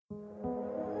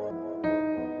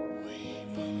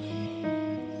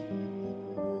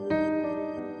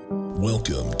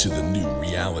Welcome to the new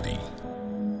reality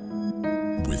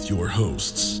with your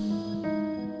hosts,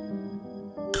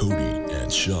 Cody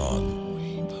and Sean.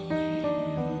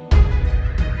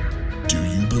 Do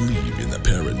you believe in the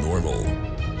paranormal?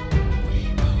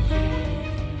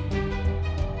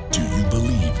 Do you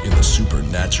believe in the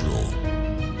supernatural?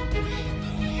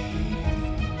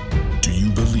 Do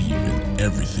you believe in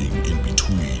everything in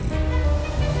between?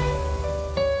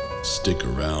 Stick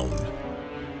around.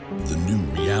 The new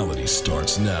reality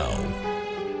starts now.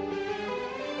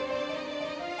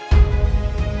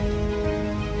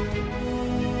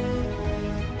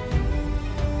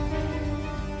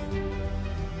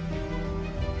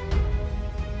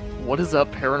 What is up,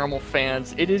 paranormal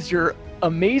fans? It is your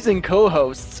amazing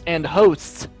co-hosts and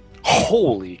hosts.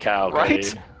 Holy cow,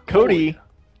 Right? Cody. Cody.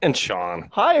 And Sean.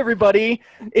 Hi, everybody.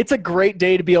 It's a great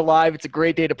day to be alive. It's a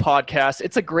great day to podcast.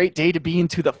 It's a great day to be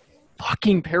into the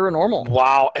fucking paranormal.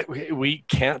 Wow, we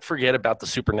can't forget about the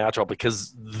supernatural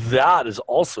because that is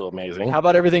also amazing. How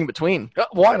about everything between?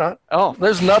 Why not? Oh,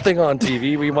 There's nothing on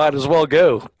TV. We might as well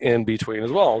go in between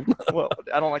as well. well,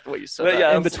 I don't like the way you said But that.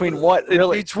 yeah, in between what?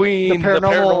 Really? In between The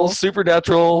paranormal-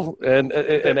 supernatural, and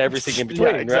everything in between.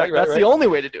 Yeah, exactly. Right? That's the only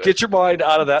way to do it. Get your mind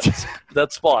out of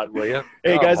that spot, will you?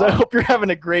 Hey, guys, I hope you're having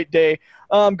a great day.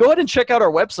 Go ahead and check out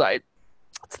our website.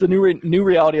 It's the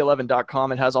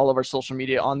newreality11.com. It has all of our social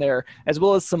media on there, as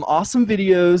well as some awesome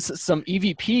videos, some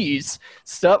EVPs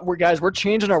stuff. We're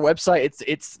changing our website.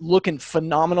 It's looking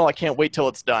phenomenal. I can't wait till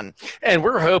it's done. And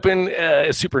we're hoping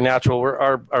Supernatural,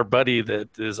 our buddy that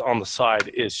is on the side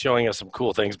is showing us some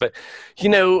cool things. But,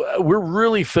 we're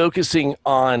really focusing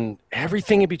on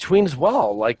everything in between as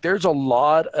well. Like, there's a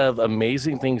lot of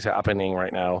amazing things happening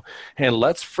right now. And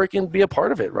let's freaking be a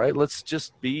part of it, right? Let's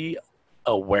just be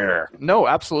aware. No,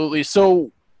 absolutely.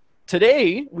 So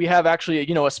today we have actually,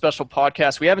 a special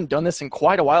podcast. We haven't done this in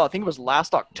quite a while. I think it was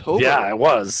last October. Yeah, it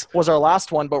was our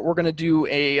last one, but we're going to do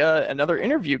another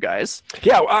interview, guys.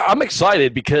 Yeah, I'm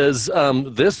excited because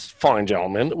this fine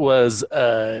gentleman was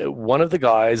one of the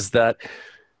guys that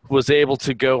was able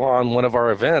to go on one of our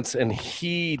events, and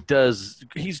he's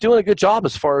doing a good job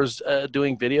as far as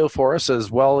doing video for us,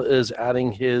 as well as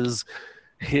adding his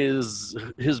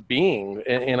being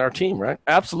in our team, right?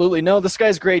 Absolutely. No, this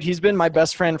guy's great. He's been my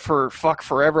best friend for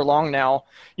forever long now.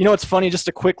 It's funny, just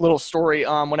a quick little story.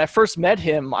 When I first met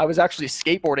him, I was actually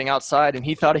skateboarding outside, and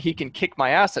he thought he can kick my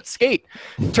ass at skate.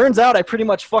 Turns out I pretty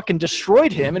much fucking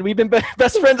destroyed him, and we've been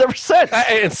best friends ever since.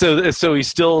 And so he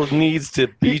still needs to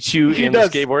beat you in the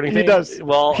skateboarding thing? He does.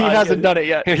 Well, he hasn't done it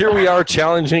yet. Here we are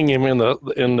challenging him in the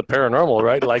paranormal,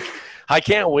 right? Like, I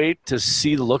can't wait to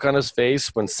see the look on his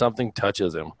face when something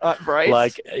touches him. Right.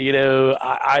 Like,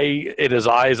 his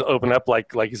eyes open up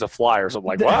like he's a fly or something.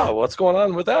 Like, wow, what's going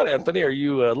on with that, Anthony? Are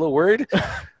you a little worried?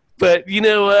 But you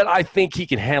know what? I think he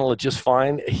can handle it just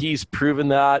fine. He's proven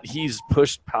that. He's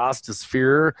pushed past his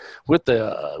fear with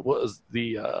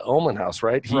the Omen House,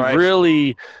 right? He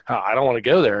really, I don't want to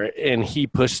go there, and he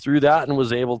pushed through that and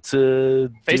was able to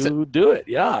do it.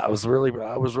 Yeah, I was really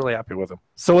happy with him.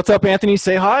 So what's up, Anthony?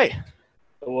 Say hi.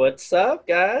 What's up,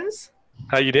 guys?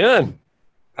 How you doing?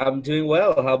 I'm doing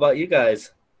well. How about you guys?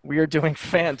 We are doing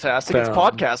fantastic. It's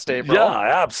podcast day, bro.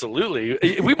 Yeah,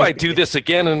 absolutely. We might do this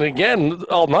again and again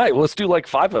all night. Let's do like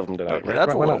 5 of them tonight. Okay,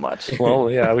 that's a little much.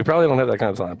 Well, yeah, we probably don't have that kind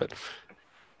of time. But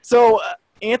so,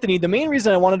 Anthony, the main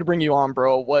reason I wanted to bring you on,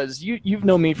 bro, was you've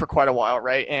known me for quite a while,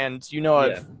 right? And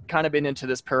I've kind of been into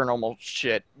this paranormal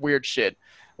shit, weird shit.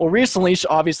 Well, recently,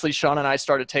 obviously, Sean and I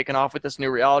started taking off with this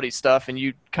new reality stuff, and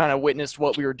you kind of witnessed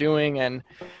what we were doing and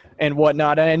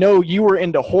whatnot. And I know you were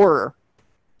into horror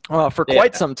for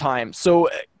quite some time. So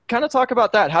kind of talk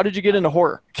about that. How did you get into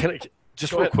horror? Can I,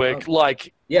 just real quick,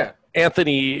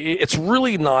 Anthony, it's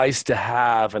really nice to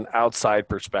have an outside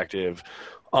perspective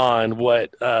on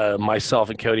what myself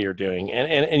and Cody are doing.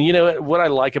 And what I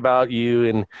like about you,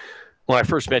 and when I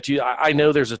first met you, I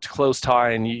know there's a close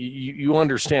tie, and you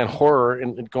understand horror,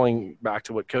 and going back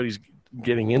to what Cody's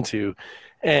getting into,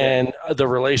 and the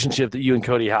relationship that you and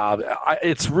Cody have.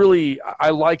 I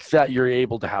like that you're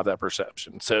able to have that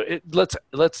perception. So let's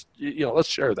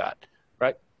share that,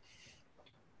 right?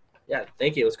 Yeah,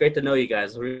 thank you. It's great to know you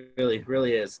guys. It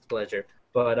really is a pleasure.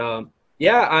 But I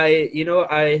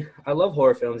love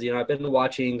horror films. I've been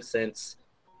watching since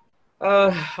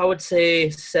I would say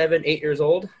 7, 8 years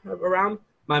old around.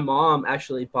 My mom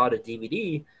actually bought a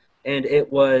DVD, and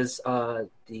it was the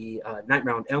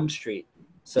Nightmare on Elm Street.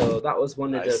 So that was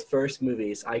one of the first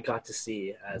movies I got to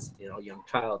see as a young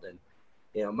child. And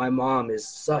my mom is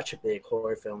such a big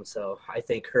horror film, so I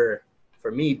thank her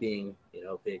for me being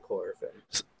a big horror fan.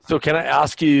 So can I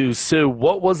ask you? So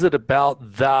what was it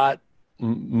about that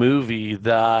movie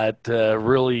that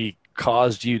really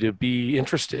caused you to be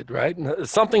interested, right?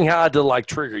 Something had to like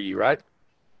trigger you, right?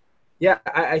 Yeah,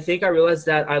 I think I realized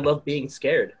that I love being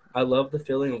scared. I love the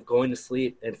feeling of going to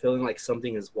sleep and feeling like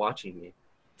something is watching me.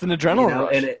 It's an adrenaline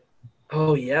rush. And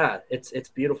oh yeah, it's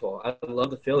beautiful. I love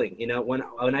the feeling.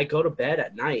 When I go to bed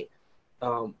at night,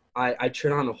 I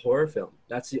turn on a horror film.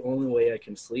 That's the only way I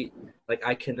can sleep. Like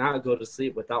I cannot go to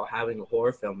sleep without having a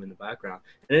horror film in the background.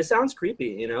 And it sounds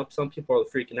creepy, Some people are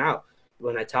freaking out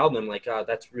when I tell them like, oh,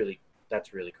 that's really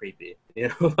creepy,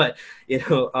 But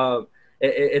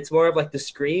it's more of like the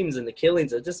screams and the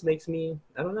killings. It just makes me,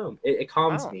 I don't know. It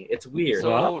calms me. It's weird.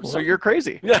 So you're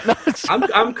crazy. Yeah.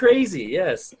 I'm crazy.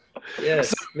 Yes.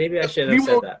 Maybe I should have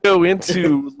said that. Go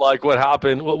into like what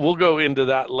happened. We'll go into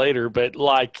that later. But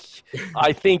like,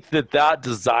 I think that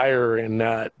desire and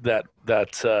that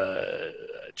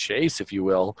chase, if you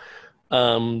will,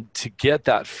 to get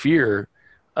that fear.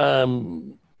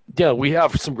 Yeah, we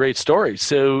have some great stories.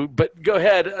 So, but go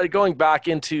ahead, going back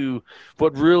into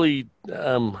what really,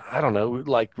 I don't know,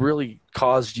 like really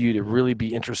caused you to really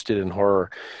be interested in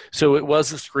horror. So it was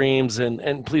the screams,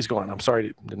 and please go on. I'm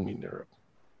sorry, didn't mean to interrupt.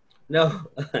 No,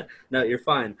 no, you're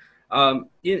fine.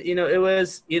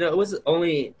 It was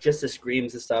only just the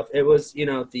screams and stuff. It was,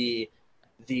 the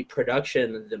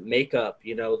production, the makeup,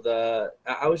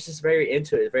 I was just very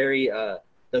into it, very,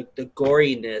 the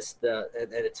goriness,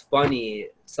 and it's funny.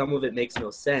 Some of it makes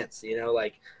no sense,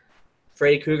 like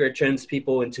Freddy Krueger turns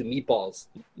people into meatballs,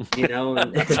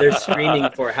 and they're screaming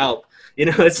for help.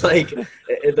 It's like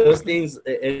those things.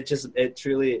 It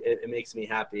truly makes me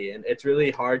happy, and it's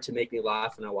really hard to make me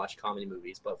laugh when I watch comedy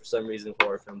movies. But for some reason,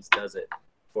 horror films does it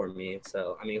for me.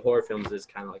 So I mean, horror films is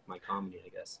kind of like my comedy, I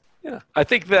guess. Yeah, I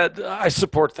think that I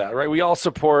support that, right? We all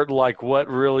support like what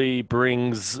really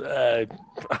brings,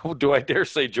 do I dare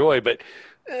say joy, but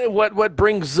what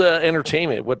brings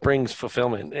entertainment, what brings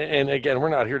fulfillment. And again, we're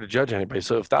not here to judge anybody.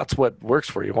 So if that's what works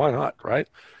for you, why not, right?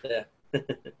 Yeah.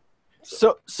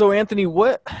 So Anthony,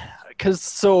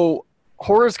 so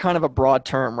horror is kind of a broad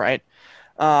term, right?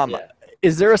 Yeah.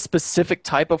 Is there a specific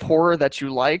type of horror that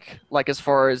you like as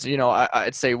far as,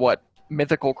 I'd say what,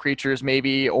 mythical creatures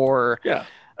maybe, or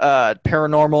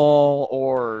paranormal,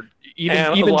 or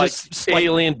even like just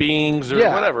alien beings or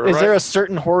whatever. Is right? there a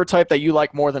certain horror type that you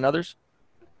like more than others?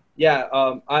 Yeah,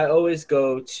 I always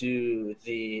go to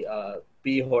the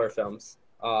B horror films.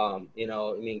 Talk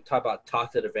about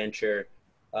Toxic Avenger,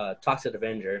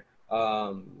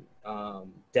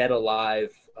 Dead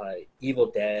Alive, Evil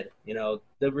Dead.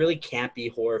 The really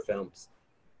campy horror films.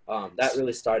 That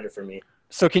really started for me.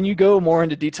 So can you go more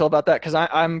into detail about that? Because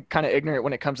I'm kind of ignorant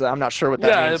when it comes to that. I'm not sure what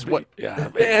that means.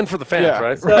 And for the fans,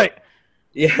 right? So, right.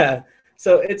 Yeah.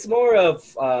 So it's more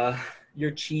of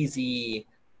your cheesy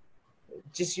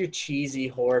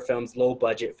horror films, low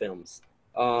budget films.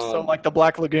 So like the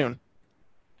Black Lagoon.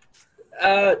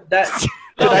 That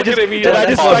did I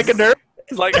just strike a nerve?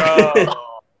 It's like, no.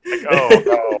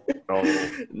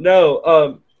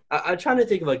 No. I'm trying to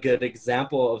think of a good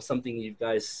example of something you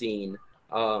guys seen.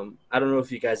 I don't know if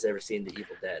you guys ever seen The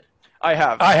Evil Dead. I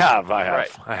have. Right.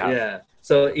 I have. Yeah.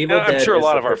 So Evil Dead. I'm sure a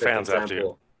lot of our fans have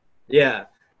too. Yeah.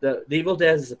 The Evil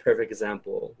Dead is a perfect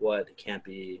example of what can't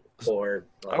be horror.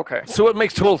 Okay. So what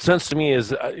makes total sense to me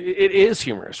is it is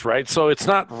humorous, right? So it's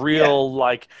not real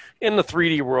like in the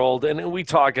 3D world, and we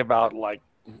talk about like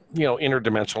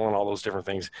interdimensional and all those different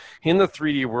things. In the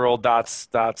 3D world, that's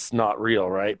not real,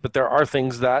 right? But there are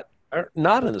things that are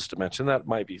not in this dimension that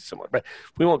might be similar, but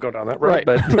we won't go down that road.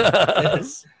 But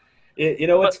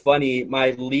what's funny?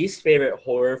 My least favorite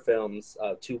horror films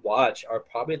to watch are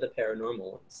probably the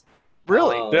paranormal ones.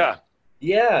 Really? Yeah.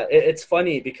 It's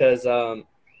funny because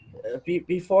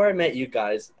before I met you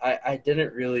guys, I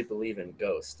didn't really believe in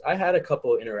ghosts. I had a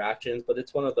couple of interactions, but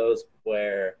it's one of those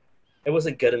where it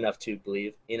wasn't good enough to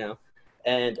believe,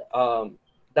 and that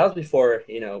was before,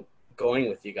 going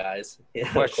with you guys.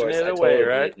 Of course, I totally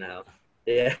right now.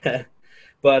 Yeah.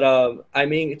 But,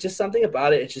 just something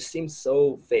about it just seems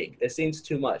so fake. It seems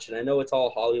too much. And I know it's all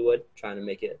Hollywood trying to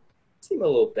make it seem a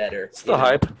little better. It's the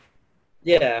hype.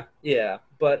 Yeah.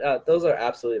 But those are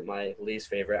absolutely my least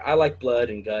favorite. I like blood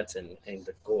and guts and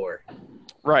the gore.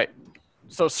 Right.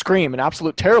 So Scream, an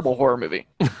absolute terrible horror movie.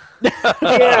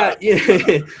 Yeah,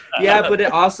 but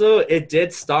it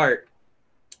did start.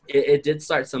 It did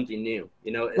start something new.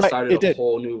 It started a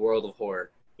whole new world of horror.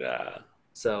 Yeah.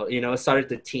 So it started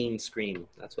the teen Scream.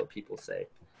 That's what people say.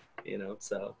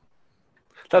 So.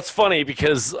 That's funny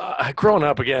because growing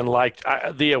up again, like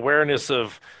the awareness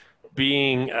of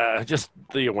being just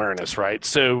the awareness, right?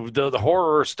 So the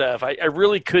horror stuff, I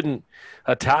really couldn't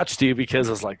attach to because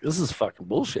I was like, this is fucking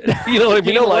bullshit. You know what I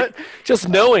mean? Like just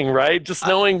knowing, right? Just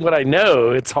knowing what I know,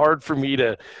 it's hard for me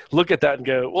to look at that and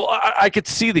go, well, I could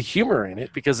see the humor in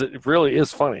it because it really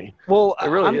is funny. Well,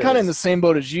 I'm kind of in the same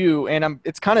boat as you, and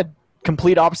it's kind of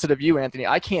complete opposite of you, Anthony.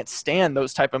 I can't stand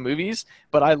those type of movies,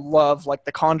 but I love like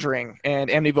The Conjuring and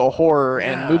Amityville Horror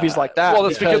and movies like that. Well,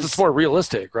 that's because it's more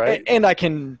realistic, right? And I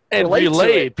can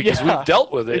relate because we've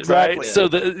dealt with it, exactly. Right? So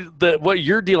the what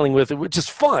you're dealing with, which is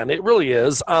fun, it really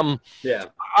is.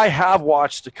 I have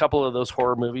watched a couple of those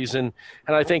horror movies, and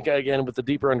I think again with the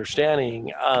deeper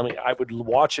understanding, I would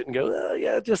watch it and go,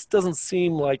 yeah, it just doesn't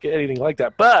seem like anything like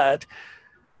that, but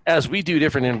as we do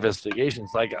different investigations,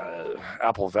 like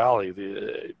Apple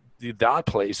Valley, that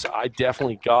place, I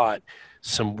definitely got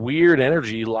some weird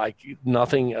energy, like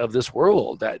nothing of this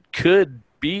world that could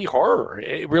be horror.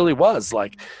 It really was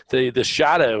like the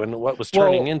shadow and what was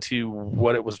turning into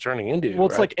what it was turning into. Well,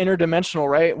 it's like interdimensional,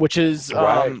 right? Which is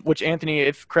which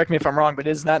Anthony, correct me if I'm wrong, but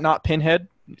is that not Pinhead?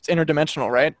 It's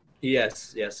interdimensional, right?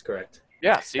 Yes, correct.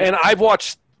 Yeah, see? And I've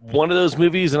watched one of those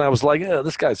movies, and I was like, "Oh,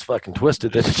 this guy's fucking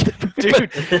twisted, dude."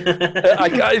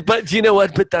 But you know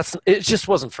what? But it just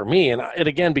wasn't for me. And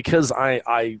again, because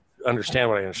I understand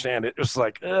what I understand, it was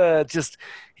like,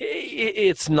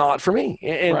 it's not for me.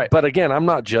 And but again, I'm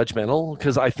not judgmental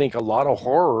because I think a lot of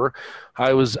horror.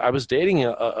 I was dating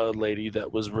a lady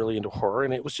that was really into horror,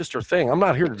 and it was just her thing. I'm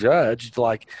not here to judge.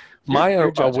 Like my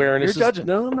awareness. You're judging.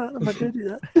 No, I'm not going to do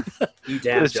that. You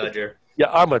damn judger. Yeah,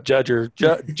 I'm a judger.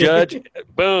 Judge,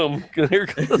 boom. Here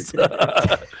goes.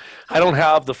 I don't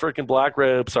have the freaking black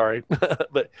robe, sorry.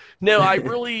 But no, I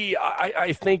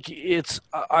think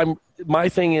my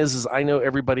thing is I know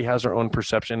everybody has their own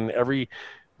perception.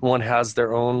 Everyone has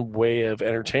their own way of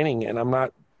entertaining, and I'm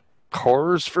not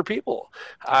horrors for people.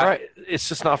 It's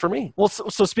just not for me. Well,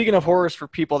 so speaking of horrors for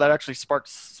people, that actually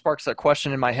sparks that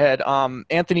question in my head.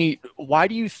 Anthony, why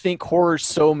do you think horror's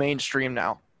so mainstream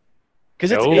now?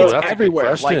 Because it's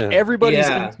everywhere. Like everybody's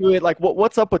into it. Like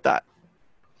what's up with that?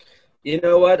 You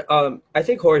know what? I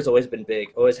think horror's always been big.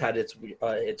 Always had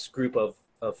its group of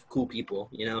cool people.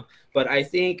 You know, but I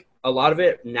think a lot of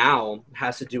it now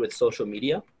has to do with social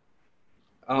media.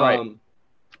 Right.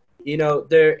 You know,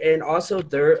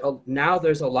 now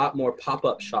there's a lot more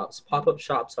pop-up shops. Pop-up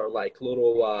shops are like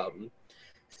little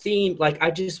themed. Like I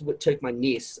just took my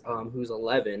niece, who's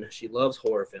 11. She loves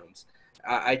horror films.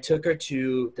 I took her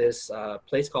to this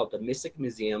place called the Mystic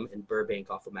Museum in Burbank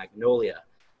off of Magnolia.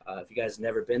 If you guys have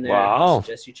never been there, I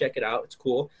suggest you check it out. It's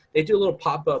cool. They do little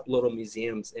pop-up little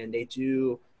museums, and they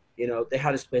do, they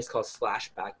have this place called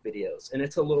Slashback Videos, and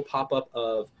it's a little pop-up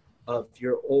of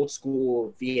your old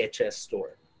school VHS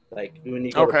store. Like when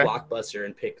you go to Blockbuster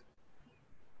and pick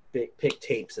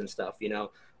tapes and stuff,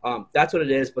 that's what it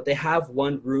is. But they have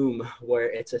one room where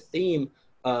it's a theme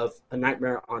of A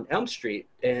Nightmare on Elm Street,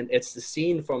 and it's the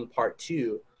scene from part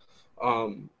 2.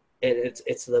 And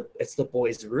it's the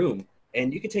boys' room,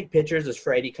 and you can take pictures of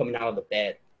Freddy coming out of the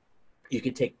bed. You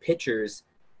can take pictures,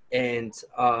 and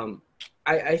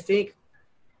I think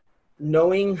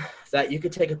knowing that you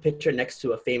could take a picture next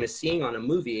to a famous scene on a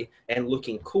movie and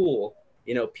looking cool,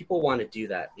 people want to do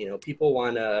that. People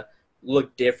want to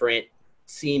look different,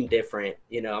 seem different.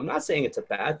 I'm not saying it's a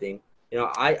bad thing.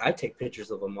 I take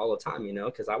pictures of them all the time,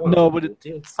 because I want to. No, but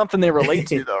it's something they relate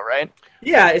to, though, right?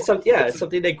 Yeah, it's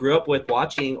something they grew up with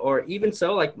watching, or even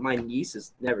so, like my niece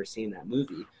has never seen that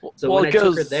movie. So when I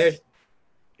took her there,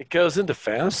 it goes into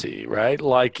fantasy, right?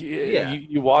 Like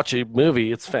you watch a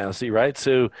movie, it's fantasy, right?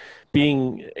 So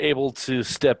being able to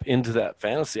step into that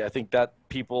fantasy, I think that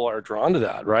people are drawn to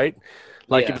that, right?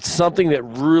 Like if it's something that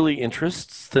really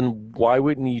interests, then why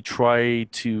wouldn't you try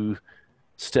to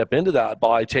step into that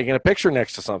by taking a picture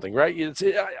next to something, right?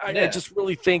 I just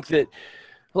really think that,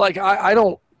 like, I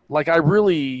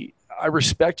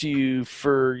respect you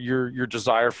for your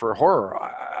desire for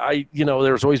horror.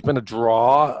 There's always been a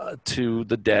draw to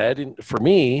the dead for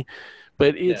me,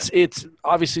 but it's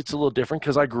obviously it's a little different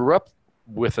because I grew up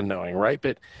with a knowing, right?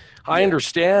 But I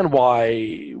understand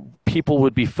why people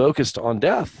would be focused on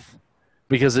death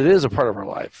because it is a part of our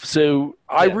life. So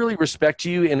I really respect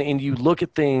you, and you look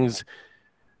at things.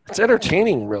 It's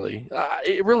entertaining, really.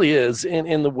 It really is,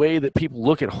 in the way that people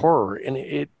look at horror, and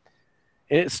it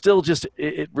still just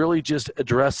it really just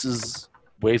addresses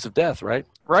ways of death, right?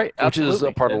 Right, which is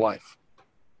a part of life.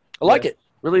 I like it,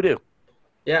 really do.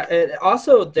 Yeah, and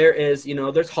also there is,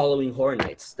 there's Halloween Horror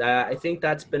Nights. I think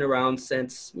that's been around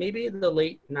since maybe the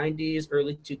late 90s,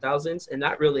 early 2000s, and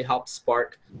that really helped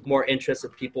spark more interest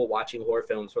of people watching horror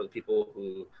films for the people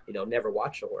who, never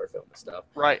watched a horror film and stuff.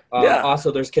 Right.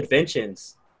 Also, there's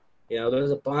conventions.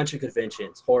 There's a bunch of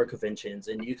conventions, horror conventions,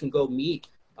 and you can go meet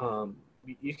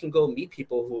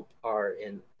people who are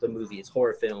in the movies,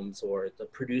 horror films, or the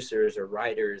producers or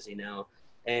writers, and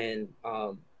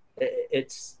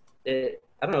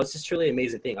I don't know, it's just truly an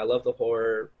amazing thing. I love the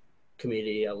horror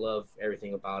community. I love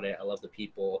everything about it. I love the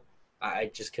people.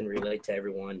 I just can relate to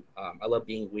everyone. I love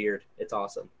being weird. It's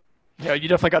awesome. Yeah, you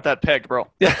definitely got that pegged, bro.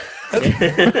 Yeah,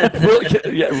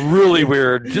 really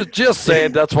weird. Just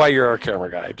saying. That's why you're our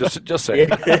camera guy. Just saying.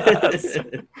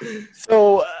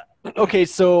 So, okay,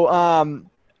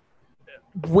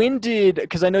 when did?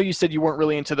 Because I know you said you weren't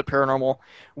really into the paranormal.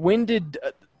 When did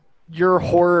your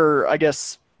horror, I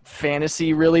guess,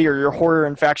 fantasy really, or your horror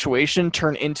infatuation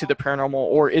turn into the paranormal,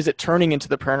 or is it turning into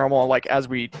the paranormal like as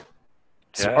we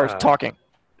are talking?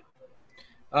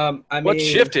 What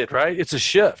shifted, right? It's a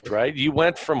shift, right? You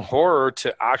went from horror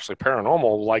to actually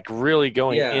paranormal, like really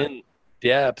going in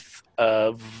depth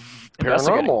of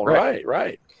paranormal, right?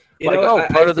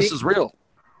 Part of this is real.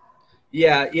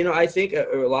 Yeah, I think a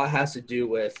lot has to do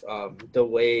with the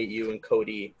way you and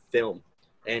Cody film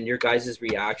and your guys'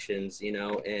 reactions,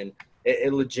 and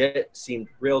it legit seemed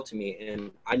real to me.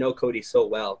 And I know Cody so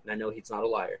well, and I know he's not a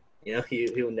liar. He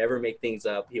will never make things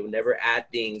up. He will never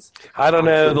add things. I don't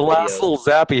know. The last little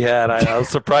zap he had, I was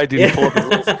surprised he didn't pull up his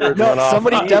little skirt. No,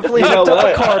 somebody definitely hooked up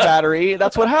a car battery.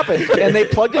 That's what happened. And they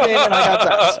plugged it in, and I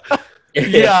got zapped.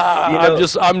 Yeah,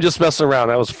 I'm just messing around.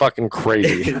 That was fucking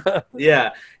crazy. Yeah,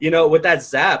 with that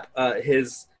zap,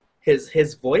 his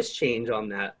voice change on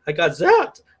that. I got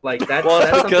zapped. Like that's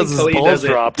because his Cody balls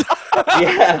dropped.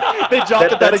 Yeah, they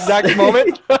dropped at that exact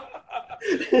moment.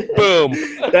 Boom.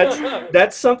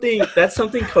 That's something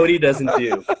Cody doesn't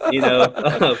do.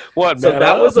 What? So man,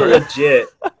 that was a legit.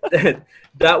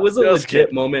 That was a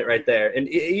legit moment right there, and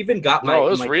it even got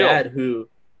my dad who.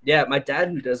 Yeah, my dad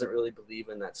who doesn't really believe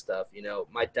in that stuff.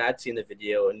 My dad seen the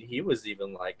video and he was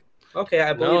even like, "Okay,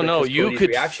 I believe." No, you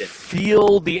could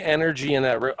feel the energy in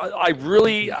that room.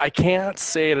 I can't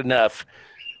say it enough.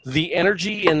 The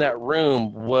energy in that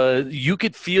room you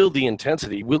could feel the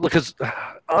intensity because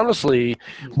honestly,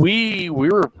 we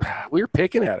were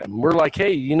picking at him. We're like,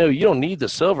 hey, you don't need the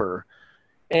silver,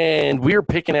 and we were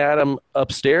picking at him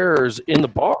upstairs in the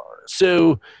bar.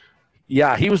 So.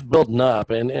 Yeah, he was building up,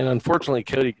 and unfortunately,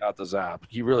 Cody got the zap.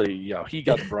 He really, he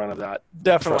got the brunt of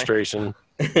that frustration.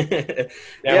 Cody,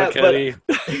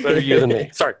 better you than me.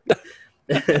 Sorry.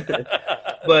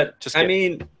 But I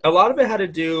mean, a lot of it had to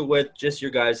do with just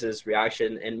your guys'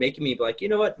 reaction and making me be like, you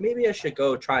know what, maybe I should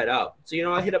go try it out.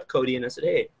 So I hit up Cody and I said,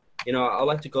 hey, I'd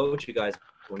like to go with you guys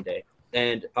one day,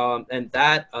 and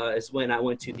that is when I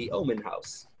went to the Omen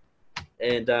house,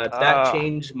 and that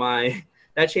changed my.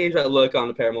 That changed my look on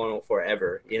the paranormal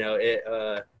forever. It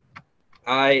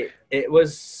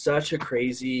was such a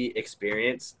crazy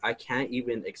experience. I can't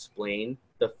even explain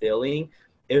the feeling.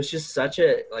 It was just such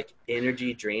a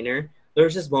energy drainer. There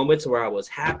was just moments where I was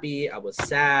happy, I was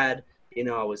sad,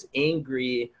 I was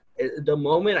angry. The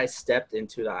moment I stepped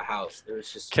into that house, it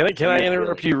was just. Can I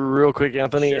interrupt you real quick,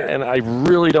 Anthony? Sure. And I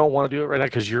really don't want to do it right now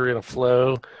because you're in a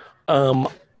flow.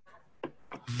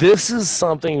 This is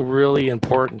something really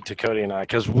important to Cody and I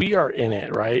because we are in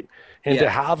it, right? And to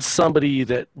have somebody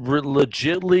that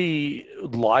legitimately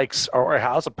likes or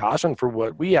has a passion for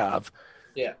what we have,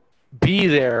 be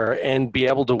there and be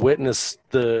able to witness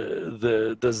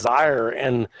the desire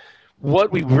and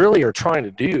what we really are trying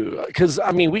to do. Because,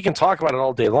 I mean, we can talk about it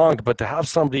all day long, but to have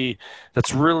somebody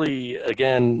that's really,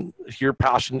 again, your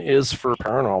passion is for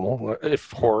paranormal, if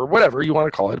horror, whatever you want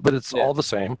to call it, but it's all the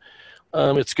same.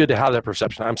 It's good to have that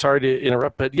perception. I'm sorry to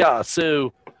interrupt, but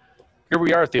so here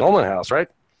we are at the Ullman house, right?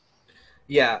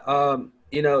 Yeah.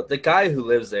 The guy who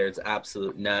lives there is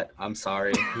absolute nut. I'm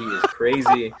sorry. He is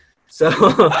crazy. So,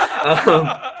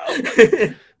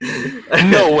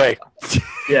 no way.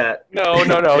 Yeah.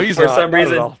 No. He's for not, some not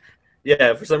reason. At all.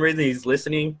 Yeah. For some reason, he's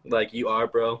listening. Like you are,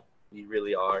 bro. You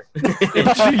really are. You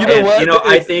know what?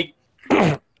 I think.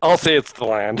 I'll say it's the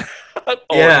land.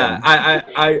 Yeah,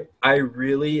 I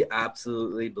really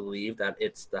absolutely believe that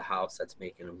it's the house that's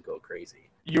making them go crazy.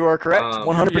 You are correct,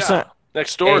 100%. Yeah.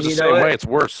 Next door is the same way. It's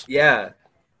worse. Yeah,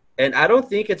 and I don't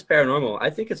think it's paranormal. I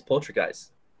think it's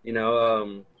poltergeist.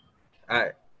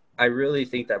 I really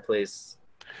think that place.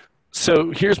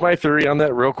 So here's my theory on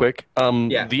that real quick.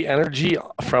 Yeah. The energy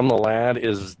from the land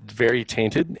is very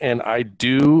tainted, and I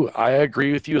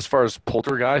agree with you as far as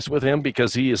poltergeist with him,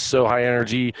 because he is so high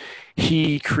energy.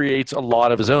 He creates a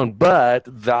lot of his own, but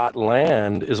that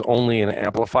land is only an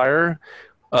amplifier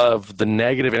of the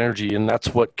negative energy, and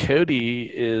that's what Cody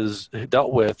is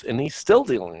dealt with, and he's still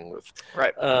dealing with.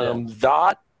 Right.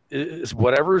 That is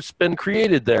whatever's been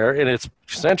created there, and it's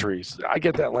centuries. I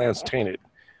get that land's tainted.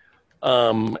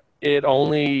 It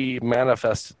only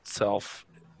manifests itself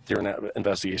during that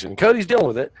investigation. Cody's dealing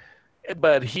with it,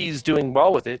 but he's doing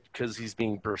well with it because he's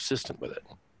being persistent with it.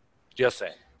 Just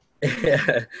saying.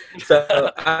 Yeah.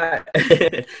 So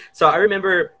I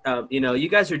remember, you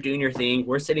guys are doing your thing.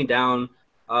 We're sitting down.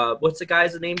 What's the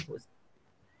guy's name?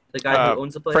 The guy who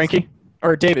owns the place? Frankie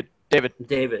or David.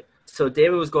 David. So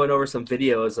David was going over some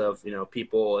videos of,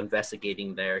 people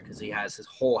investigating there because he has his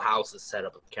whole house is set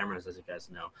up with cameras, as you guys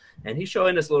know. And he's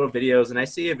showing us little videos, and I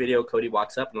see a video. Cody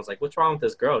walks up, and I was like, "What's wrong with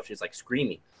this girl?" She's like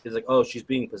screaming. He's like, "Oh, she's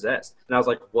being possessed." And I was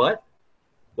like, "What?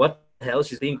 What the hell?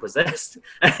 She's being possessed?"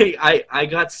 I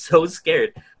got so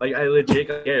scared. Like, I legit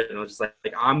got scared, and I was just like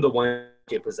I'm the one to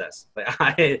get possessed. Like,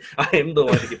 I am the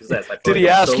one to get possessed. Did he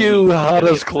ask you how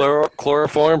does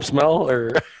chloroform smell,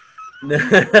 or?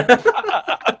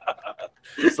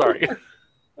 Sorry.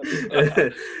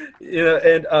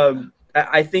 And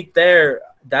I think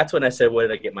that's when I said, what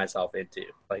did I get myself into?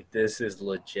 Like, this is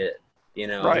legit,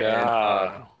 Right.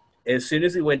 And, as soon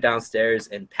as we went downstairs,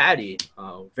 and Patty,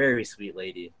 very sweet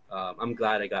lady, I'm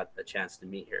glad I got the chance to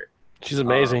meet her. She's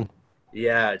amazing.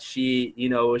 Yeah, she, we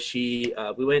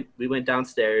went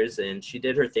downstairs, and she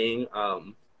did her thing. I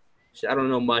don't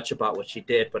know much about what she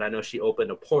did, but I know she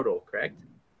opened a portal, correct?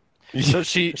 So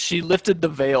she lifted the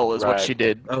veil is what she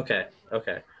did. Okay.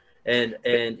 And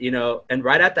and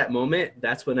right at that moment,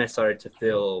 that's when I started to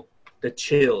feel the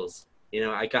chills.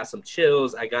 I got some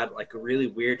chills. I got like a really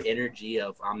weird energy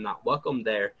of I'm not welcome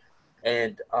there.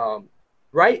 And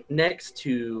right next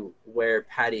to where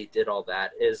Patty did all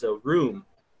that is a room.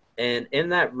 And in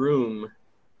that room,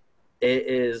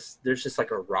 there's just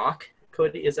like a rock.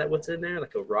 Cody, is that what's in there?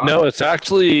 Like a rock? No, it's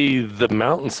actually the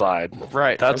mountainside.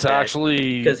 Right. That's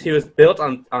actually... Because he was built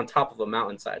on top of a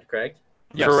mountainside, correct?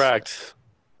 Yes. Correct.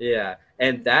 Yeah.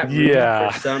 And that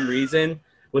room, for some reason,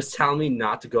 was telling me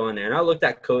not to go in there. And I looked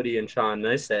at Cody and Sean, and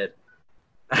I said,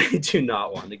 I do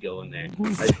not want to go in there.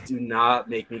 I do not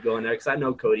make me go in there, because I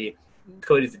know Cody.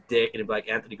 Cody's a dick, and he'd be like,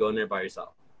 Anthony, go in there by yourself.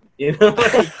 Face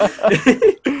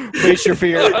your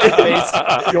fear. Face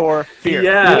your fear.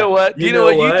 Yeah. You know what? You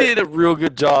did a real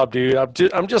good job, dude.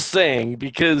 I'm just saying,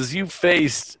 because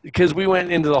we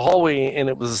went into the hallway and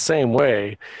it was the same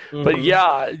way. Mm-hmm. But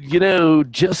yeah,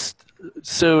 just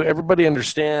so everybody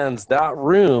understands, that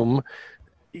room,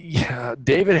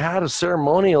 David had a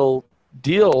ceremonial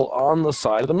deal on the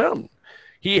side of the mountain.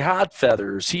 He had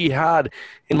feathers. He had,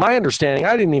 in my understanding,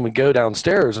 I didn't even go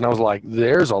downstairs, and I was like,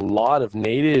 there's a lot of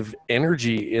native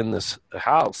energy in this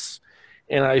house.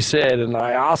 And I said, and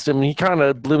I asked him, and he kind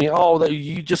of blew me,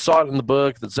 you just saw it in the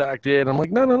book that Zach did. I'm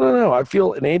like, no. I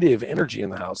feel native energy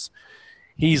in the house.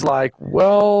 He's like,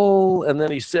 well, and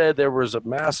then he said there was a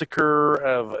massacre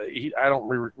of, I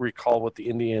don't recall what the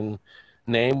Indian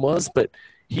name was, but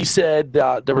he said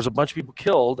there was a bunch of people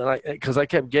killed, and because I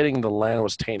kept getting the land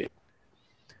was tainted.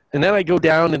 And then I go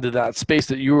down into that space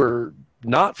that you were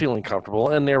not feeling comfortable,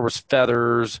 and there was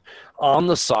feathers on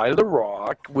the side of the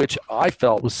rock, which I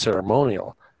felt was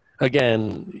ceremonial.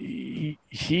 Again, he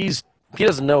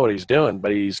doesn't know what he's doing,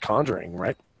 but he's conjuring,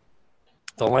 right?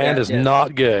 The land is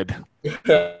not good.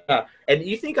 And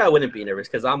you think I wouldn't be nervous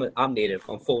because I'm native.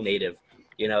 I'm full native,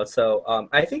 So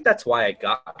I think that's why I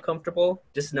got comfortable,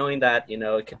 just knowing that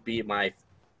it could be my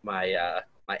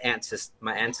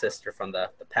ancestor from the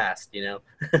past,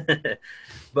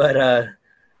 But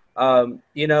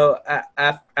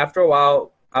after a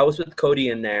while, I was with Cody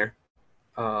in there,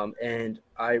 and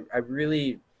I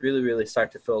really, really, really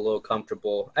started to feel a little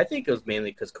comfortable. I think it was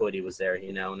mainly because Cody was there,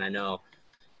 and I know.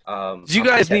 Do you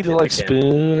guys need to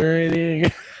spoon or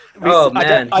anything? Oh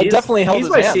man, I definitely held he's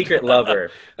his my hand. secret lover.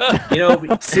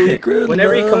 Secret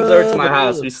whenever he comes over to my love.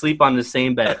 house, we sleep on the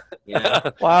same bed.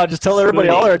 Wow, just tell everybody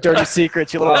all our dirty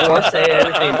secrets, you little I'll say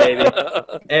everything, baby.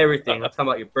 Everything. I'm talking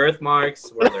about your birthmarks,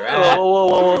 where they're at.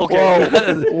 Whoa,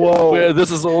 okay. Whoa.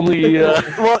 This is only...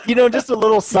 Well, just a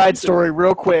little side story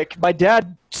real quick. My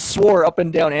dad swore up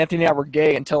and down Anthony and I were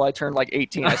gay until I turned like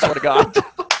 18, I swear to God.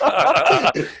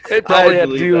 It probably had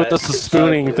to do with the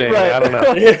spooning thing. Right. I don't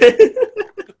know.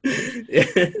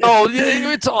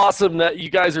 It's awesome that you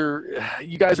guys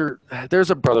are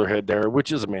there's a brotherhood there,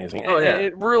 which is amazing. Oh yeah.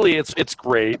 And it's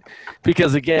great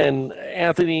because, again,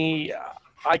 Anthony,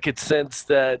 I could sense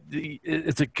that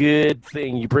it's a good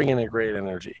thing. You bring in a great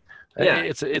energy. Yeah,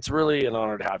 it's really an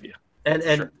honor to have you. And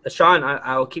sure. Sean,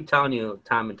 I'll keep telling you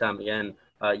time and time again,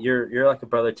 you're like a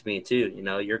brother to me too. You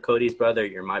know, you're Cody's brother,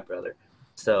 you're my brother.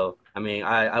 So I mean,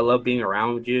 I love being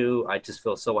around you. I just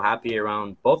feel so happy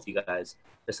around both you guys.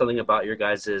 There's something about your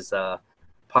guys'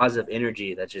 positive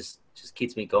energy that just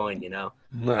keeps me going. You know.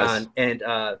 Nice.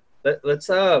 Let's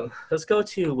go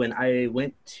to when I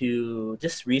went to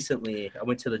just recently. I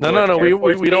went to the no. We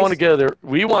don't want to go there.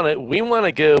 We want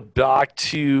to go back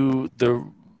to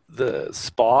the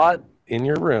spot in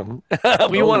your room.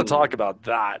 We want to talk about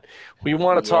that. We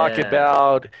want to talk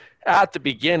about at the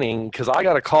beginning, because I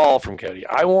got a call from Cody.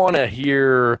 I want to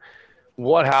hear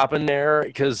what happened there,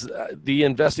 because the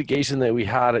investigation that we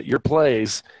had at your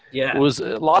place was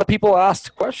a lot of people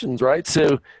asked questions, right?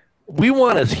 So we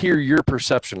want to hear your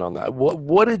perception on that.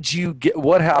 What did you get?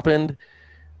 What happened?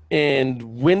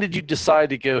 And when did you decide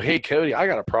to go, hey, Cody, I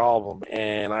got a problem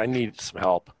and I need some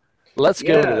help? Let's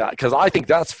go to that, because I think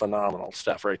that's phenomenal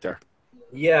stuff right there.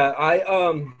 Yeah,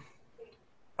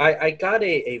 I got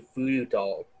a voodoo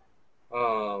doll.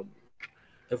 A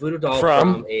voodoo doll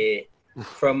from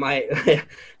my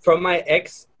from my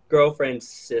ex-girlfriend's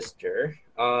sister.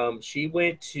 She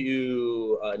went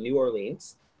to New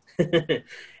Orleans.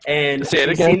 And say it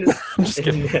again. I'm just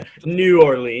kidding. New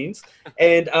Orleans,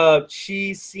 and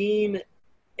she's seen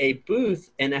a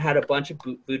booth, and it had a bunch of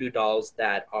voodoo dolls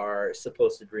that are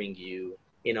supposed to bring you,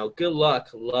 good luck,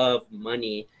 love,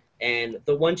 money. And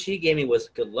the one she gave me was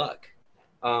good luck.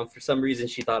 For some reason,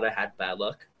 she thought I had bad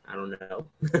luck. I don't know,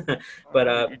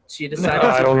 but she decided.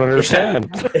 I don't understand.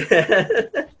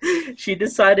 She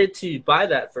decided to buy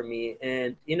that for me,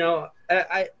 and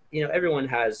I everyone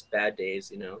has bad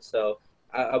days, so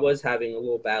I was having a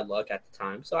little bad luck at the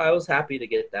time. So I was happy to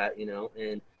get that,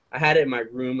 and I had it in my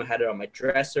room. I had it on my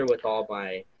dresser with all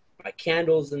my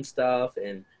candles and stuff.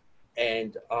 And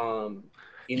you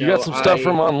got some stuff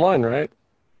from online, right?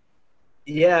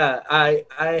 Yeah, I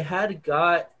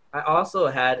also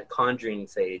had Conjuring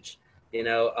Sage,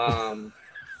 I'm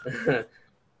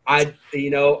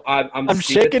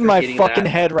shaking my fucking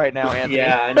head right now, Anthony.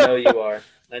 Yeah, I know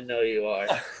you are.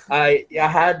 I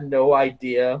had no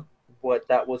idea what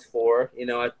that was for.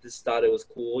 I just thought it was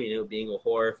cool, being a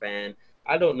horror fan.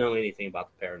 I don't know anything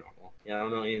about the paranormal. I don't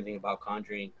know anything about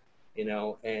Conjuring,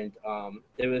 and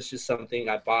it was just something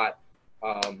I bought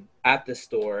at the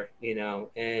store,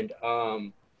 and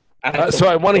so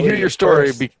I want to hear your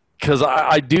story because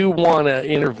I do want to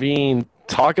intervene,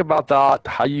 talk about that,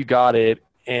 how you got it,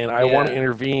 and I want to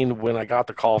intervene when I got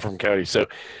the call from Cody. So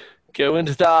go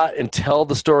into that and tell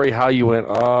the story how you went,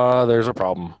 there's a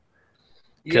problem.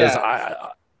 Because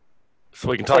so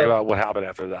we can talk about what happened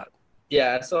after that.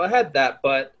 Yeah, so I had that,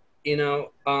 but,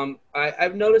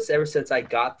 I've noticed ever since I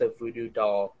got the voodoo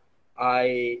doll,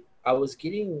 I was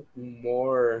getting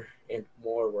more and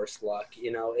more worse luck.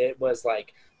 It was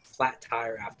like flat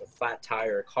tire after flat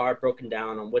tire, car broken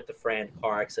down, I'm with a friend,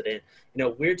 car accident,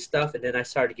 weird stuff. And then I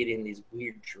started getting these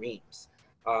weird dreams.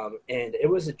 And it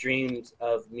was a dream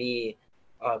of me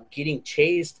getting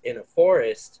chased in a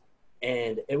forest,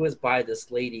 and it was by this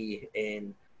lady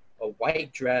in a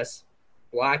white dress,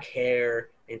 black hair,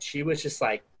 and she was just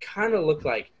like kind of looked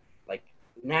like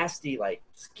nasty, like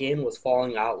skin was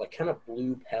falling out, like kind of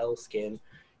blue pale skin,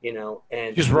 and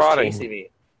she's she was rotting. Chasing me.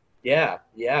 Yeah,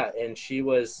 and she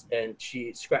was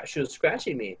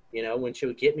scratching me, when she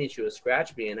would get me, she would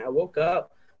scratch me, and I woke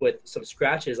up with some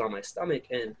scratches on my stomach,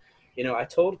 and I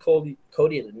told Cody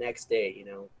the next day,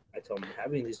 I told him I'm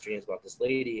having these dreams about this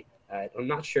lady. I'm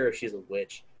not sure if she's a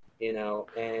witch,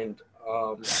 and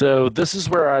so this is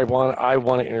where I want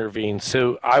to intervene.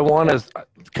 So I want to,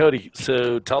 Cody.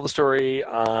 So tell the story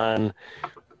on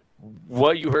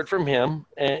what you heard from him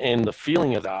and the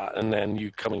feeling of that, and then you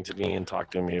coming to me and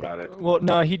talk to me about it. Well,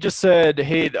 no, he just said,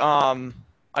 "Hey,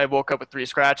 I woke up with 3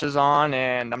 scratches on,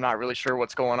 and I'm not really sure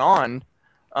what's going on.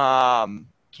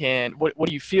 What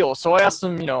do you feel?" So I asked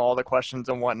him, all the questions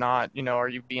and whatnot. Are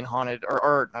you being haunted,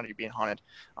 or not? Are you being haunted?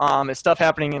 Is stuff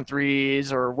happening in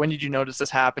threes, or when did you notice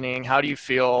this happening? How do you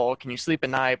feel? Can you sleep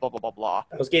at night? Blah blah blah blah.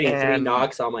 I was getting 3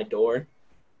 knocks on my door.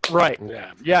 Right.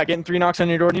 Yeah, getting 3 knocks on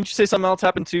your door. Didn't you say something else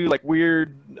happened too, like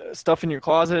weird stuff in your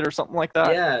closet or something like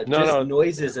that? Yeah, no.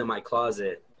 Noises in my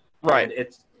closet. Right. And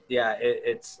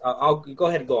it's. I'll go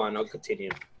ahead and go on. I'll continue.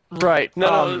 Right.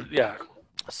 Yeah.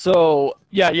 So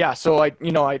yeah. So I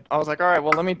was like, all right,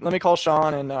 well let me call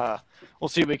Sean and we'll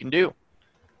see what we can do.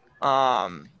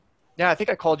 Yeah, I think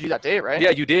I called you that day, right?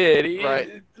 Yeah, you did.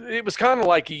 Right. It was kind of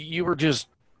like you were just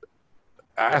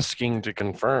asking to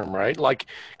confirm, right? Like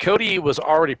Cody was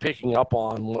already picking up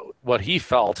on what he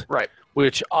felt. Right.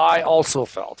 which I also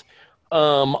felt.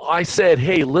 I said,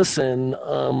 hey, listen,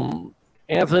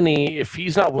 Anthony, if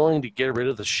he's not willing to get rid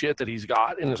of the shit that he's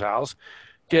got in his house,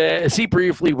 as he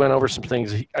briefly went over some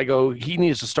things, I go, he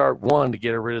needs to start, one, to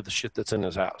get rid of the shit that's in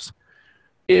his house.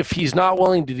 If he's not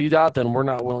willing to do that, then we're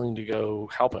not willing to go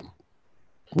help him.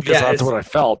 Because that's what I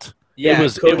felt. Yeah,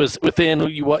 it was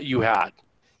within what you had.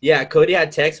 Yeah, Cody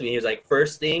had texted me. He was like,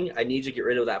 first thing, I need you to get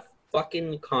rid of that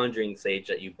fucking conjuring sage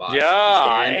that you bought.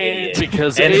 Yeah,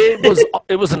 because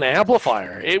it was an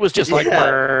amplifier. It was just like,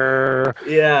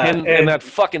 yeah, and that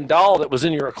fucking doll that was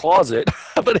in your closet.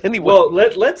 But anyway, well,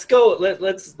 let's go.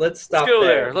 Let's stop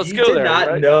there. Let's go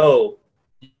there.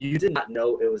 You did not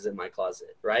know it was in my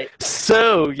closet, right?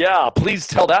 So yeah, please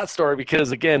tell that story,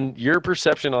 because again, your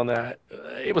perception on that,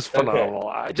 it was phenomenal.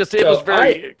 Okay. It was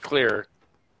very clear.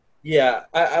 Yeah,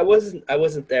 I wasn't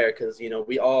there because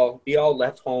we all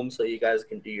left home so you guys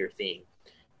can do your thing,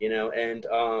 and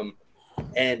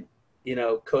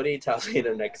Cody tells me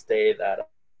the next day that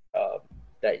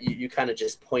that you kind of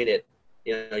just pointed,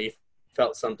 you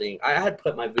felt something. I had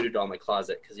put my voodoo doll in my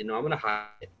closet because I'm gonna hide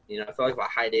it. I feel like if I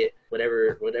hide it,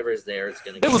 whatever is there, it's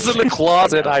gonna. It was in the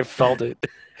closet. I felt it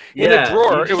in a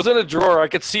drawer. It was in a drawer. I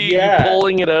could see you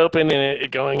pulling it open and it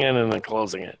going in and then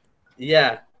closing it.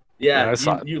 Yeah,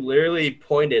 you literally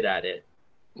pointed at it.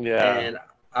 Yeah. And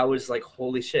I was like,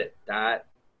 holy shit,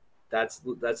 that's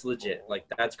legit. Like,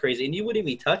 that's crazy. And you wouldn't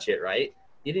even touch it, right?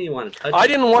 You didn't even want to touch it. I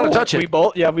didn't want to touch it.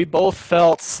 We both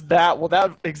felt that. Well,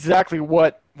 that exactly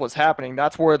what was happening.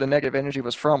 That's where the negative energy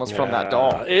was from that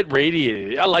doll. It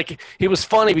radiated. It was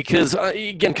funny because,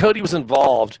 again, Cody was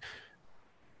involved.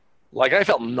 Like, I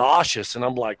felt nauseous, and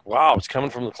I'm like, wow, it's coming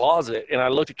from the closet. And I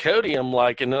looked at Cody, and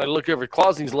I looked over the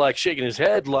closet, and he's like shaking his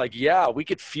head, like, yeah, we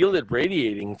could feel it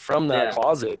radiating from that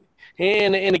closet.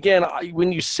 And again,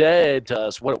 when you said to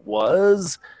us what it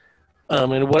was,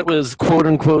 and what it was quote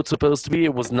unquote supposed to be,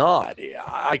 it was not.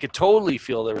 I could totally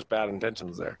feel there was bad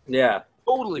intentions there. Yeah,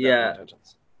 totally bad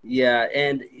intentions. Yeah,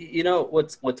 and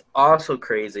what's also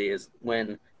crazy is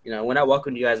when I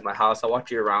welcomed you guys to my house, I walked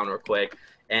you around real quick.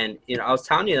 And, I was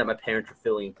telling you that my parents are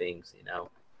feeling things,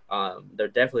 they're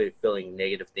definitely feeling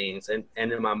negative things. And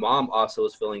then my mom also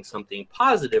was feeling something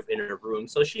positive in her room.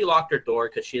 So she locked her door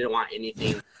because she didn't want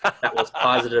anything that was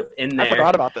positive in there. I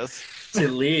forgot about this. To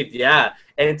leave, yeah.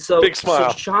 And so, big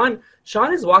smile. So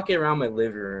Sean is walking around my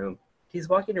living room. He's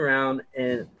walking around,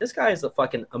 and this guy is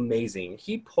fucking amazing.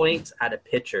 He points at a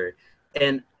picture,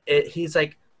 and he's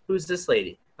like, who's this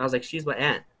lady? I was like, she's my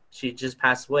aunt. She just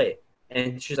passed away.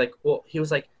 And she's like, he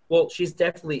was like, she's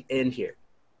definitely in here.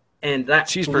 And that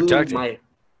she's protected.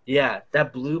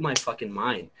 That blew my fucking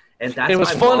mind. And it was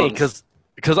funny because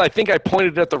I think I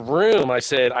pointed at the room. I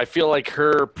said, I feel like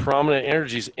her prominent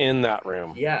energy's in that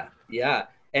room. Yeah.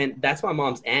 And that's my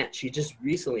mom's aunt. She just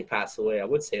recently passed away. I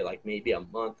would say like maybe a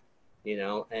month,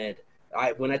 and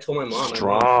when I told my mom, my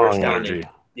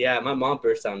mom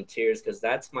burst down in tears because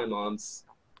that's my mom's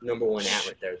number one aunt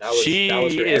right there. That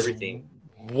was her everything.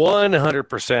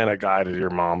 100% a guide to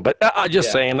your mom, but I'm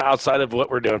just saying outside of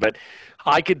what we're doing, but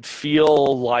I could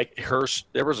feel like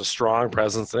there was a strong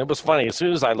presence. And it was funny. As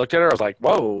soon as I looked at her, I was like,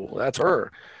 whoa, that's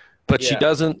her. But she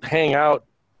doesn't hang out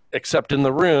except in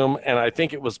the room. And I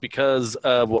think it was because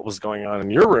of what was going on in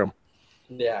your room.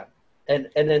 Yeah. And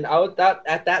then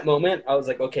at that moment, I was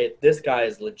like, okay, this guy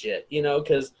is legit,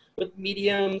 because with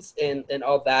mediums and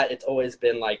all that, it's always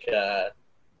been like,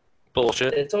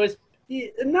 bullshit. It's always,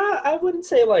 I wouldn't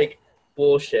say like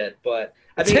bullshit, but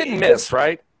it's hit and miss,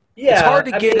 right? Yeah, it's hard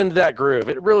to get into that groove.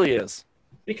 It really is.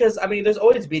 Because there's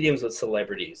always mediums with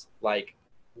celebrities. Like,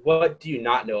 what do you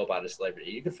not know about a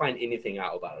celebrity? You can find anything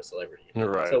out about a celebrity.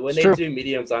 Right. So when they do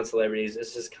mediums on celebrities,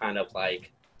 it's just kind of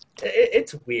like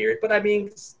it's weird. But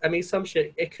some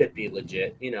shit it could be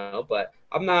legit, But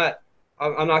I'm not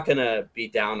gonna be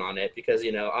down on it because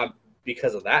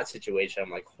because of that situation.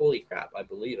 I'm like, holy crap, I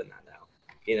believe in that now.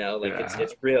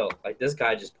 It's real. Like, this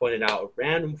guy just pointed out a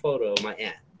random photo of my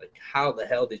aunt. Like, how the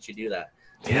hell did you do that?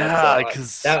 Yeah,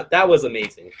 because that was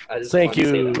amazing. Thank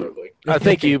you.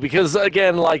 Thank you, because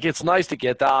again, like, it's nice to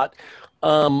get that.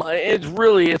 It's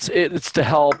really it's to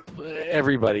help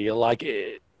everybody. Like,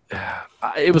 it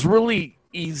was really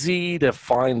easy to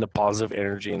find the positive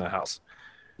energy in the house.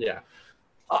 Yeah.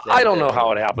 I don't know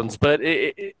how it happens, but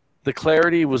the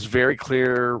clarity was very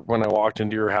clear when I walked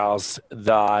into your house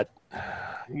that.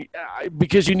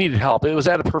 Because you needed help. It was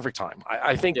at a perfect time.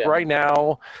 I think right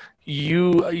now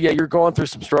you're going through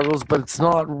some struggles, but it's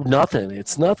nothing.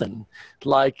 It's nothing.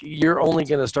 Like, you're only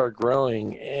going to start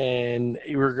growing and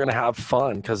you're going to have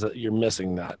fun because you're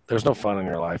missing that. There's no fun in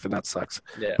your life, and that sucks.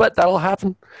 Yeah. But that'll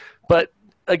happen. But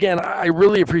again, I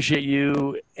really appreciate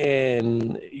you,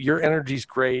 and your energy's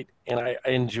great, and I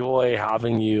enjoy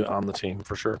having you on the team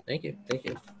for sure. Thank you.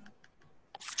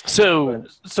 So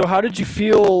how did you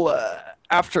feel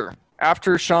after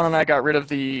Sean and I got rid of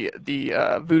the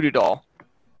voodoo doll?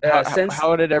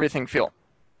 How did everything feel?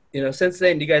 Since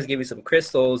then, you guys gave me some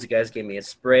crystals. You guys gave me a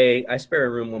spray. I spray a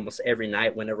room almost every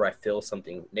night whenever I feel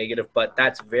something negative, but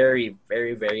that's very,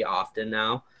 very, very often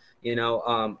now.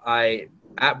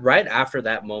 Right after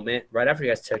that moment, right after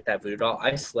you guys took that voodoo doll,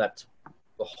 I slept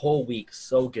the whole week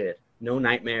so good. No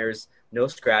nightmares, no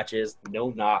scratches,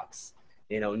 no knocks,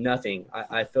 nothing.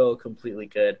 I feel completely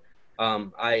good.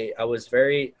 I was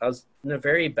in a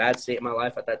very bad state in my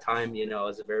life at that time. I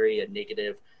was very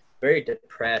negative, very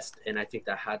depressed, and I think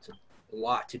that had a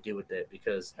lot to do with it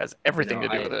because has everything to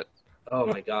do with it. Oh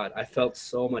my God, I felt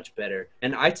so much better,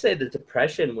 and I'd say the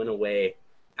depression went away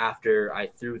after I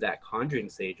threw that conjuring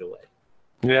sage away.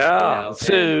 Yeah,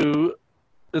 so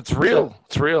it's real.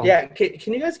 It's real. Yeah,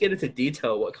 can you guys get into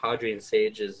detail what conjuring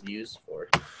sage is used for?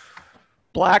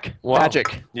 Black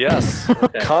magic. Yes.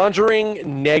 Okay.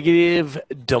 Conjuring, negative,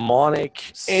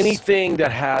 demonic, anything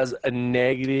that has a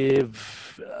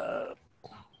negative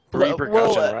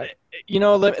repercussion, right?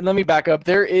 Let me back up.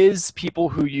 There is people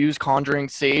who use conjuring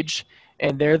sage,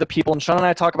 and they're the people, and Sean and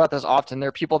I talk about this often,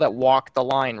 they're people that walk the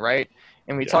line, right?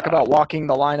 And we talk about walking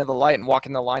the line of the light and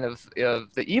walking the line of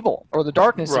the evil or the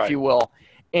darkness, if you will.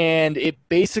 And it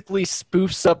basically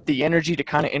spoofs up the energy to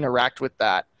kind of interact with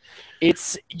that.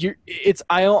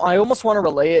 I almost want to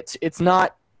relay it. It's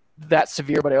not that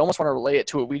severe, but I almost want to relay it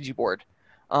to a Ouija board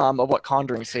of what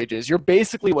conjuring sage is. You're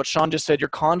basically what Sean just said. You're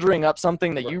conjuring up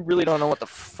something that you really don't know what the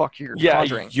fuck you're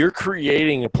conjuring. You're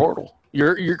creating a portal.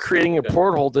 You're creating a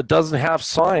portal that doesn't have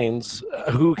signs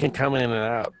who can come in and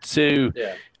out. So,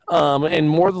 and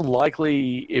more than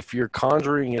likely, if you're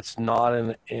conjuring, it's not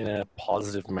in a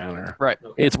positive manner. Right.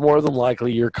 Okay. It's more than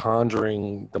likely you're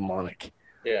conjuring demonic.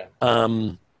 Yeah.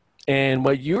 And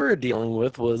what you were dealing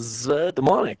with was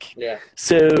demonic. Yeah.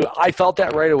 So I felt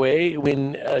that right away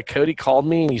when Cody called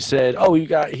me and he said, "Oh,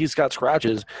 he's got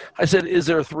scratches." I said, "Is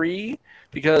there 3?"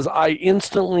 Because I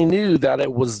instantly knew that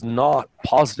it was not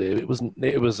positive.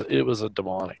 It was a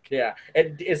demonic. Yeah.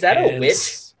 And is that a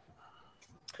witch?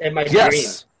 In my dream.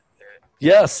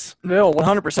 Yes. No,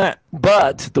 100%.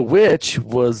 But the witch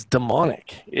was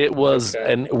demonic. It was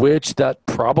a witch that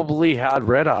probably had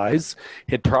red eyes.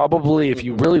 It probably, if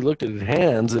you really looked at its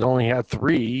hands, it only had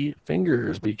 3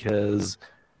 fingers because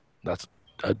that's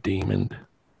a demon.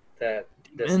 That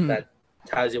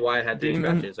tells you why I had 3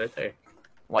 scratches right there.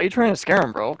 Why are you trying to scare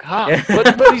him, bro? God.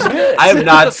 But he's good. I am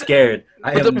not scared.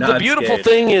 The beautiful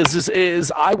thing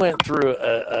is I went through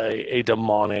a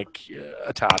demonic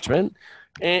attachment.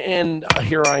 And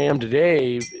here I am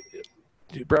today,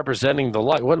 representing the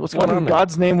light. What's going on? What in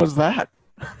God's name was that?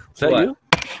 Is that you?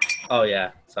 Oh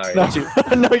yeah, sorry. No, no,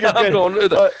 you're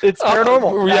good. It's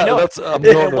paranormal. Yeah, I'm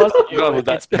going with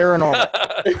that. It's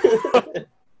paranormal.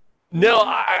 No,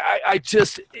 I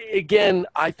just, again,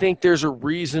 I think there's a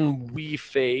reason we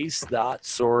face that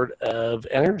sort of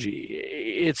energy.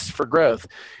 It's for growth,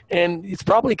 and it's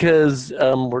probably because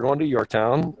we're going to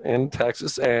Yorktown in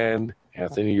Texas, and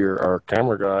Anthony, you're our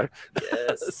camera guy.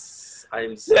 Yes,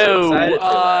 I'm so excited for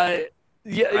that.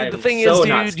 Yeah, the thing is,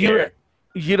 dude,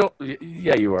 you don't.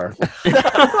 Yeah, you are.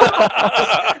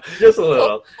 Just a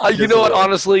little. You know what?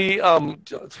 Honestly,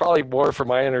 it's probably more for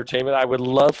my entertainment. I would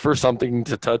love for something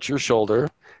to touch your shoulder,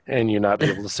 and you not be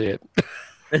able to see it.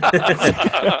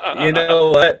 You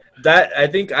know what? That I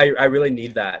think I really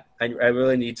need that. I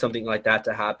really need something like that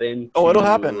to happen. It'll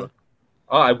happen.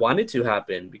 Oh, I want it to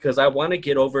happen because I want to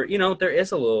get over. I am a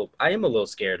little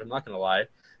scared. I'm not gonna lie.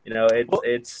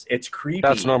 It's creepy.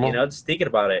 That's normal. Just thinking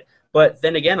about it. But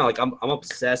then again, I'm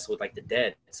obsessed with the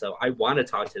dead. So I want to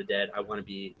talk to the dead. I want to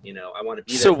be, I want to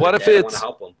be there. So what if it's? I want to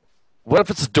help them. What if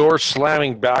it's a door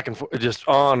slamming back and forth, just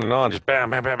on and on, just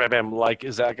bam, bam, bam, bam, bam?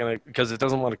 Is that gonna? Because it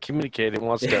doesn't want to communicate. It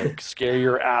wants to scare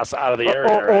your ass out of the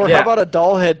area. Or how about a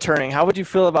doll head turning? How would you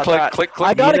feel about that? Click, click.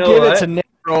 I gotta give it to Nick,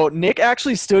 bro. Nick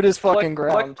actually stood his fucking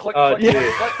ground.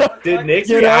 Dude, Nick's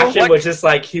reaction was just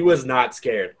he was not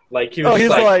scared. He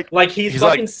was he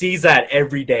fucking sees that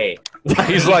every day.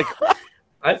 He's like,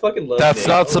 I fucking love That's Nick.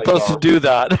 not supposed to do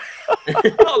that.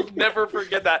 I'll never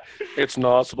forget that. It's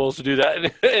not supposed to do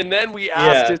that. And then we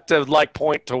asked it to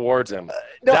point towards him.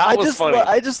 No, that was funny.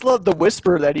 I just love the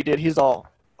whisper that he did. He's all,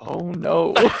 "Oh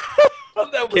no."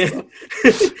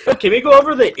 Can we go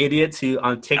over the idiots who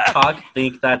on TikTok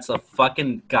think that's a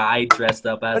fucking guy dressed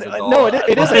up as a doll? No,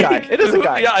 it is a guy. It is a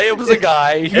guy. Yeah, it was a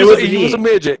guy. He was a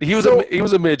midget. He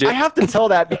was a midget. I have to tell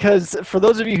that because for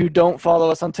those of you who don't follow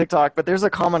us on TikTok, but there's a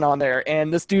comment on there,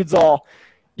 and this dude's all,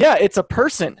 yeah, it's a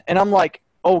person. And I'm like,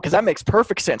 oh, because that makes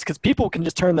perfect sense because people can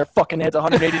just turn their fucking heads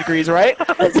 180 degrees, right?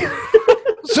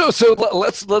 So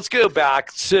let's go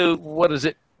back. So what is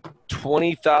it?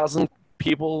 20,000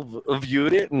 people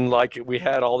viewed it, and like we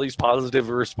had all these positive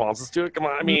responses to it. Come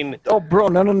on, I mean, oh, bro,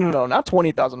 no, not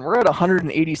 20,000. We're at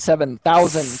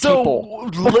 187,000 people.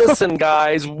 Listen,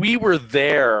 guys, we were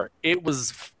there. It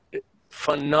was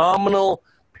phenomenal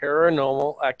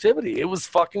paranormal activity. It was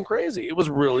fucking crazy. It was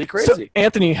really crazy. So,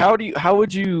 Anthony, how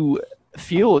would you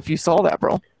feel if you saw that,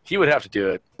 bro? He would have to do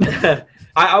it.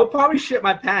 I would probably shit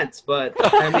my pants, but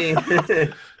I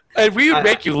mean, and we would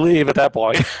make you leave at that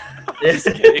point. Just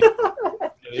kidding.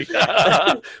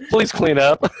 Please clean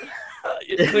up.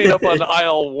 Clean up on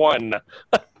aisle 1.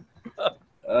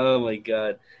 Oh my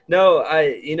god. No,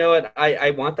 you know what?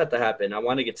 I want that to happen. I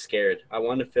want to get scared. I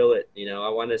want to feel it. You know, I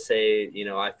want to say, you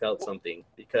know, I felt something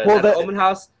because at the Omen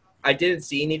House, I didn't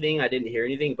see anything. I didn't hear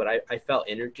anything, but I felt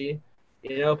energy.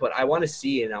 You know, but I want to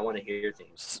see and I want to hear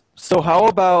things. So how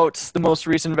about the most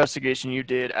recent investigation you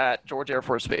did at George Air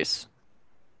Force Base?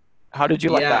 How did you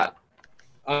like that?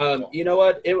 You know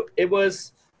what? It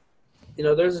was, you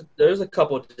know, there's a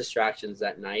couple of distractions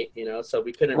that night, you know, so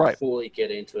we couldn't fully get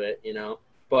into it, you know.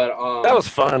 But that was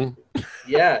fun.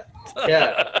 Yeah.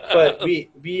 But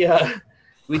we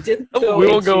did go we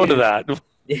won't go into that.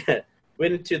 Yeah.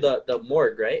 Went into the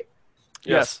morgue, right?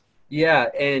 Yes. Yeah,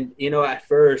 and you know, at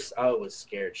first I was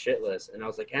scared shitless, and I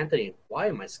was like, Anthony, why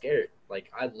am I scared? Like,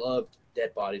 I loved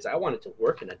dead bodies. I wanted to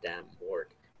work in a damn morgue,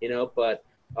 you know. But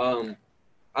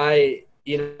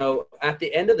you know, at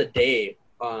the end of the day,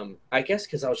 I guess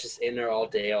because I was just in there all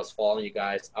day, I was following you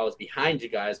guys. I was behind you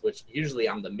guys, which usually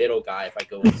I'm the middle guy if I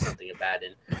go into something bad,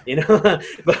 and you know.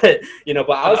 but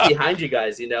I was behind you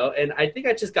guys, you know, and I think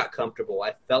I just got comfortable.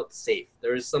 I felt safe.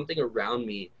 There was something around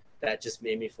me that just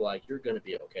made me feel like you're gonna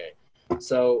be okay.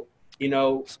 So, you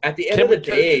know, at the end of the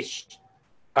day,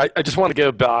 I just want to go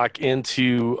back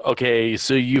into, okay,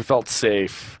 so you felt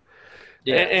safe.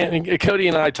 Yeah. And Cody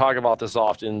and I talk about this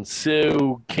often.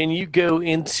 So can you go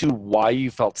into why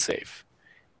you felt safe?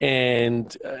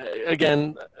 And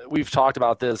again, we've talked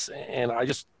about this, and I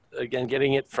just, again,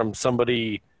 getting it from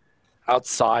somebody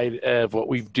outside of what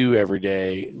we do every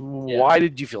day, why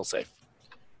did you feel safe?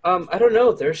 I don't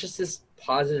know. There's just this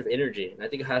positive energy, and I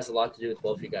think it has a lot to do with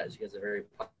both of you guys. You guys are very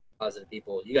positive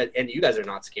people. You guys are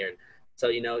not scared. So,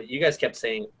 you know, you guys kept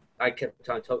saying, I kept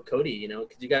telling Cody, you know,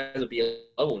 because you guys would be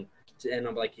alone. And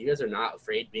I'm like, you guys are not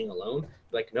afraid being alone?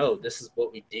 Like, no, this is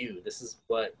what we do. This is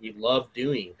what we love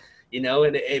doing, you know,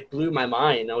 and it blew my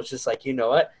mind. I was just like, you know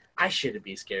what? I shouldn't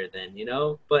be scared then, you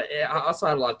know? But I also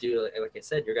had a lot to do, like I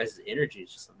said, your guys' energy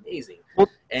is just amazing. Well,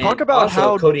 and talk about also,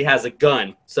 how Cody has a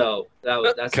gun, so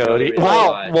that's Cody.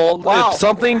 Wow. If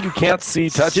something you can't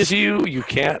see touches you, you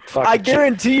can't fucking I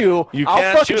guarantee you,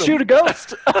 I'll fucking shoot a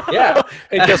ghost. Yeah.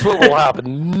 And guess what will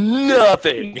happen?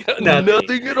 Nothing.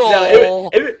 Nothing at all. No,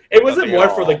 it wasn't more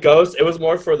for the ghosts. It was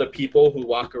more for the people who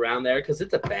walk around there because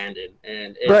it's abandoned.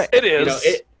 And it is.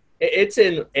 You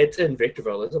know, it's in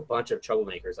Victorville. There's a bunch of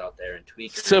troublemakers out there and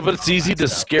tweakers. So, but it's easy to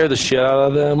scare the shit out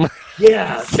of them.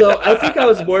 Yeah. So I think I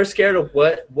was more scared of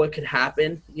what could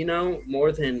happen. You know,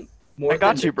 more than. I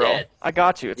got you, bro. Dead. I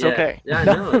got you. It's okay. Yeah, I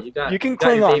know. You can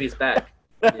cling your on. baby's back.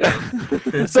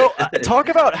 Yeah. So talk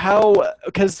about how,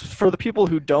 because for the people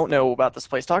who don't know about this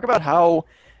place, talk about how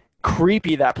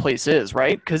creepy that place is,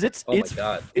 right? Because it's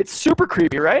super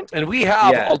creepy, right? And we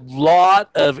have a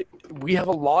lot of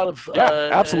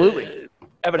absolutely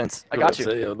evidence. I got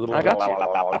you. I got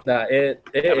you. No, it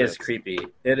is creepy.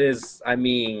 It is. I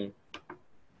mean,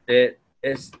 it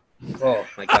is. Oh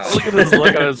my god! Look at this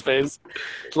look on his face.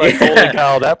 Like, holy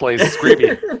cow, that place is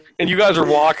creepy. And you guys are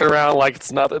walking around like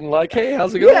it's nothing. Like, hey,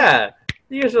 how's it going? Yeah.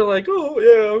 You guys are like, oh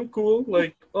yeah, I'm cool.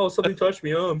 Like, oh, something touched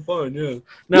me. Oh, I'm fine. Yeah.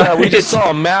 No, we just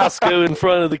saw a mask go in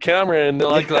front of the camera, and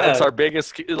like that's our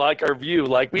biggest, like our view.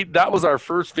 Like that was our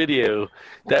first video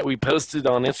that we posted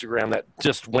on Instagram that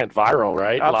just went viral,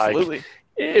 right? Absolutely.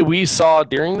 Like, we saw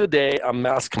during the day a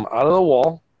mask come out of the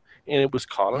wall, and it was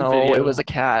caught on video. No, it was a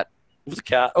cat. It was a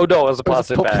cat. Oh no, it was a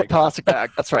plastic bag. Plastic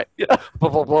bag. That's right. Yeah,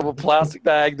 plastic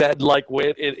bag that like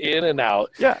went in and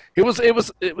out. Yeah, it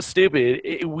was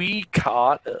stupid. We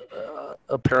caught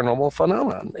a paranormal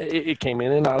phenomenon. It came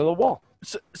in and out of the wall.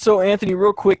 So Anthony,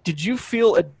 real quick, did you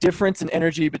feel a difference in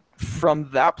energy from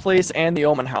that place and the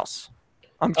Omen House?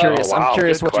 I'm curious. Oh, wow. I'm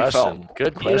curious Good what you question. felt.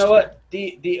 Good question. You know what?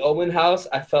 The Omen House,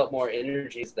 I felt more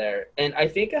energies there, and I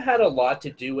think it had a lot to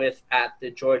do with at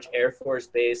the George Air Force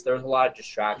Base. There was a lot of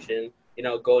distraction,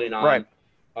 going on, Right.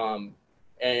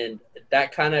 And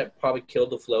that kind of probably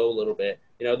killed the flow a little bit.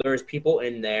 There was people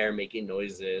in there making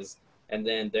noises, and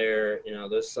then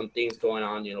there's some things going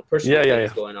on, personal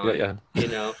things going on, Yeah.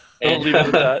 And We'll leave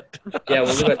it at that. yeah,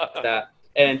 we'll leave it at that.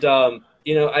 And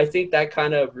I think that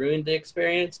kind of ruined the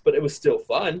experience, but it was still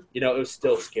fun. It was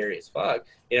still scary as fuck.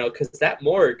 Because that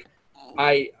morgue,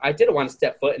 I didn't want to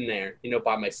step foot in there,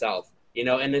 by myself.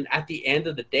 And then at the end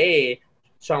of the day,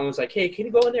 Sean was like, "Hey, can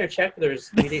you go in there and check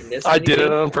if we didn't miss anything?" I did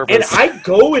it on purpose. And I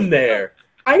go in there.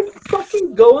 I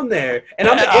fucking go in there, and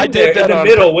I'm I in there did that in the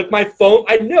middle with my phone.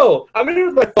 I know I'm in there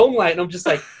with my phone light, and I'm just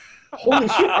like, "Holy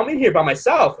shit, I'm in here by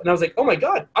myself." And I was like, "Oh my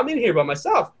god, I'm in here by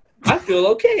myself. I feel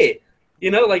okay."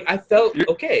 I felt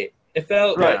okay. It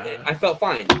felt right. I felt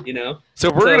fine.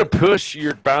 So we're gonna push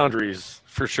your boundaries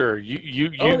for sure. You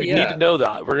need to know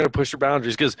that we're gonna push your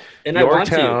boundaries because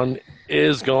Yorktown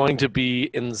is going to be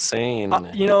insane.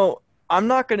 I'm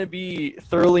not going to be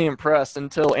thoroughly impressed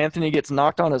until Anthony gets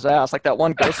knocked on his ass, like that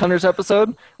one Ghost Hunters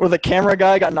episode where the camera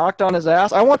guy got knocked on his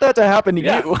ass. I want that to happen to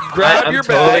you. Grab your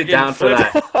totally bag down for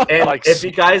that. And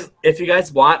if you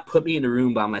guys want, put me in a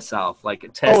room by myself, like a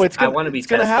test. I want to be. It's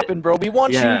going to happen, bro. We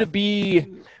want you to be.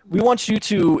 We want you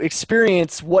to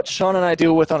experience what Sean and I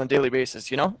deal with on a daily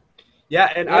basis.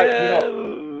 Yeah, and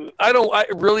I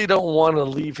really don't want to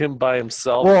leave him by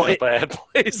himself in a bad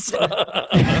place.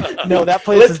 No, that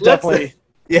place is definitely.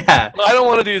 Yeah, I don't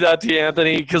want to do that to you,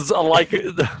 Anthony, because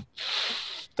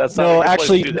that's not no.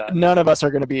 Actually, none of us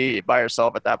are going to be by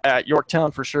ourselves at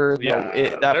Yorktown for sure.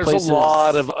 Yeah, that there's place a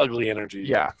lot of ugly energy.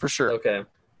 Yeah, for sure. Okay.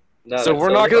 No, so we're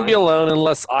not going to be alone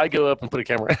unless I go up and put a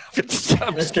camera.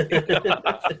 I'm just kidding.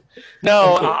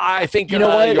 No, I think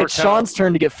what? It's Sean's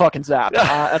turn to get fucking zapped.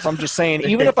 That's what I'm just saying.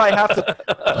 Even if I have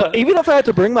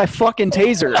to bring my fucking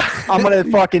taser, I'm gonna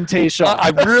fucking tase Sean.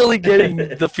 I'm really getting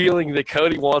the feeling that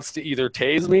Cody wants to either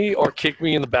tase me or kick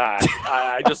me in the back.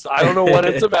 I don't know what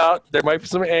it's about. There might be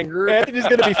some anger. Anthony's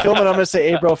gonna be filming. I'm gonna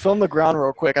say, "Hey, bro, film the ground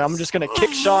real quick," and I'm just gonna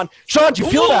kick Sean. Sean, do you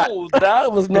feel that?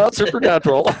 That was not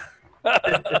supernatural. No,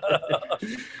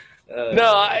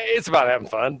 it's about having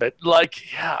fun, but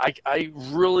I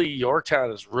really,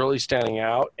 Yorktown is really standing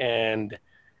out, and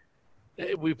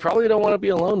we probably don't want to be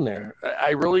alone there. I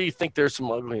really think there's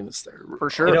some ugliness there for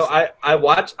sure. I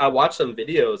watched some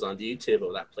videos on YouTube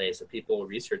of that place of people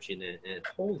researching it, and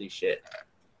holy shit,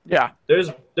 yeah, there's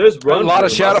a lot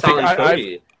of shadow.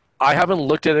 I haven't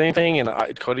looked at anything,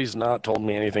 and Cody's not told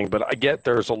me anything, but I get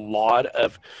there's a lot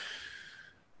of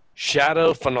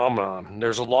shadow phenomenon.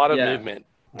 There's a lot of movement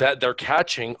that they're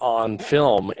catching on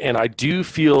film, and I do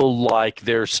feel like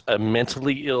there's a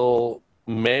mentally ill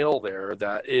male there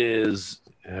that is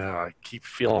I keep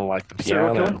feeling like the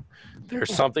piano.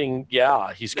 There's something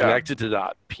he's connected to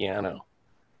that piano.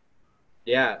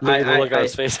 Yeah, look at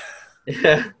his face.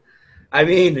 Yeah, I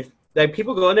mean, like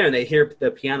people go in there and they hear the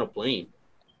piano playing.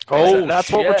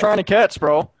 That's what we're trying to catch,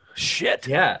 bro. Shit.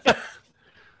 Yeah.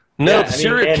 No, the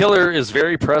serial killer is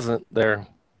very present there.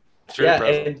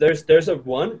 And there's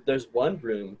one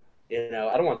room.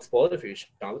 I don't want to spoil it for you,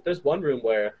 Sean, but there's one room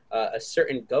where a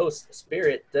certain ghost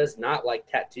spirit does not like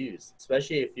tattoos,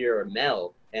 especially if you're a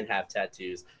male and have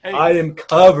tattoos. Hey. I am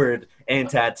covered in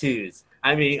tattoos.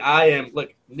 I mean, I am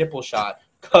nipple shot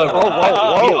covered.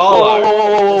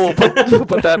 Whoa.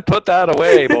 Put that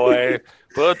away, boy.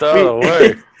 Put that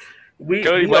away.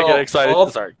 Cody might get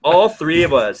excited. Sorry. All three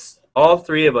of us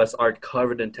are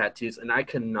covered in tattoos, and I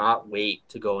cannot wait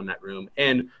to go in that room.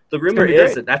 And the rumor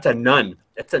is that's a nun.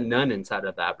 That's a nun inside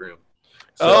of that room.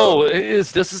 So,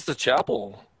 this is the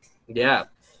chapel. Yeah.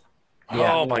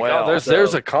 Oh my God!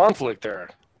 There's a conflict there.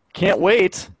 Can't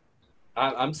wait.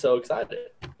 I'm so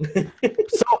excited.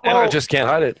 I just can't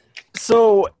hide it.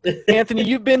 So, Anthony,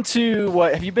 you've been to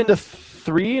what? Have you been to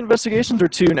 3 investigations or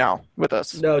 2 now with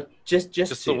us? No, just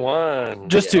the one.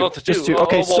 Just 2. Just 2.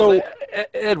 Okay, so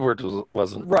Edward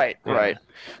wasn't right.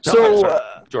 So,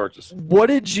 George's. What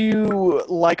did you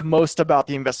like most about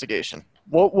the investigation?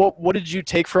 What did you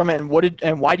take from it,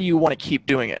 and why do you want to keep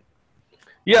doing it?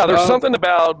 Yeah, there's something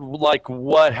about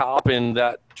what happened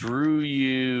that drew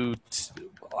you.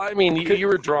 I mean, you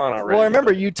were drawn already. Well, I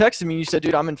remember you texted me. You said,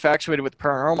 "Dude, I'm infatuated with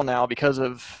paranormal now because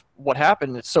of what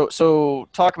happened." So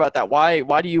talk about that.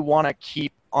 Why do you want to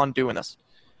keep on doing this?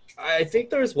 I think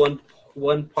there was one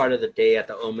part of the day at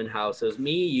the Omen House. It was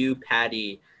me, you,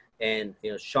 Patty, and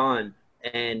Sean,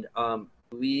 and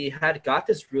we had got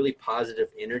this really positive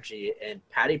energy. And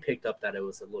Patty picked up that it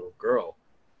was a little girl,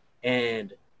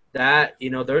 and that, you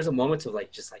know, there's a moment of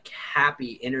like just like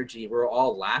happy energy. We're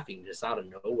all laughing just out of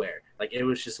nowhere. Like it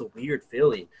was just a weird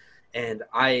feeling. And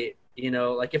I, you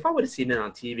know, like if I would have seen it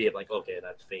on TV, I'm like, okay,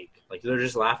 that's fake. Like they're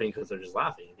just laughing because they're just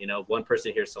laughing. You know, one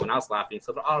person hears someone else laughing,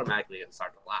 so they're automatically gonna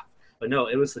start to laugh. But no,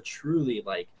 it was truly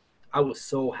like I was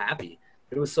so happy.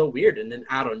 It was so weird. And then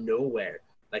out of nowhere,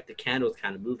 like the candles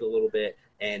kind of moved a little bit,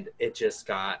 and it just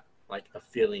got like a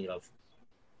feeling of,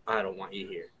 I don't want you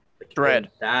here. Like, dread.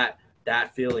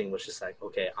 That feeling was just like,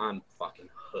 okay, I'm fucking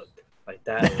hooked. Like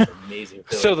that was an amazing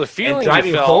feeling. So the feeling and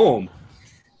driving you felt... home,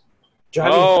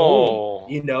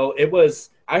 you know, it was.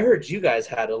 I heard you guys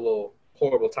had a little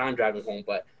horrible time driving home,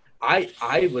 but I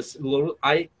was a little.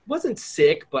 I wasn't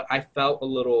sick, but I felt a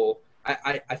little.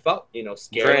 I felt, you know,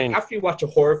 scared. Like after you watch a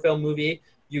horror film movie,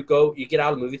 you get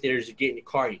out of the movie theaters, you get in your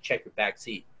car, and you check your back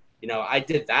seat. You know, I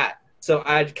did that. So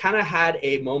I kind of had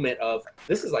a moment of,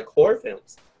 this is like horror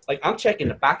films. Like I'm checking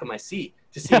the back of my seat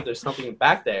to see if there's something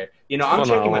back there. You know, I'm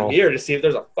checking my mirror to see if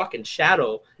there's a fucking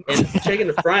shadow, and checking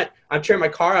the front. I'm turning my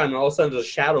car on, and all of a sudden there's a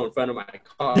shadow in front of my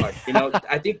car. You know,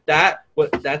 I think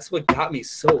that's what got me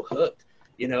so hooked.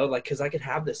 You know, like because I could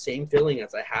have the same feeling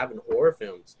as I have in horror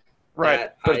films. Right,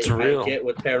 but it's real. I get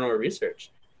with paranormal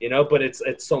research. You know, but it's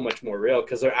so much more real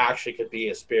because there actually could be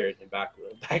a spirit in back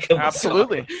of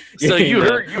absolutely. So you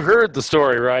heard the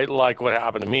story, right? Like what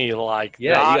happened to me. Like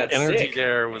that energy sick.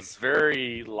 There was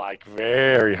very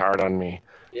hard on me.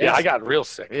 Yes. Yeah, I got real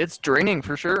sick. It's draining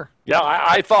for sure. Yeah,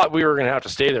 I thought we were gonna have to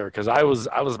stay there because I was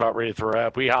about ready to throw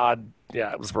up.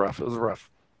 It was rough. It was rough.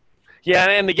 Yeah,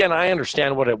 and again, I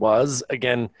understand what it was.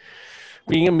 Again,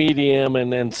 being a medium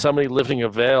and then somebody lifting a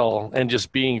veil and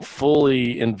just being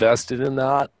fully invested in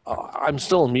that, I'm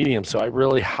still a medium, so I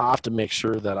really have to make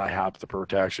sure that I have the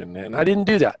protection, and I didn't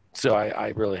do that, so I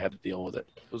really had to deal with it.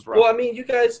 It was rough. Well, I mean, you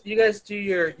guys do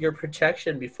your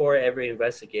protection before every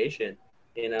investigation,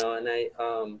 you know, and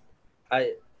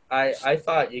I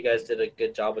thought you guys did a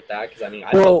good job with that because I mean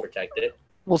I felt protected.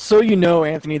 Well, so you know,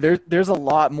 Anthony, there's a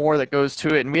lot more that goes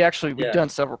to it, and we've done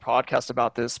several podcasts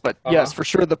about this. But yes, for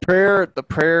sure, the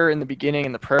prayer in the beginning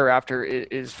and the prayer after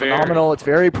is phenomenal. It's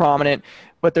very prominent.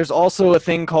 But there's also a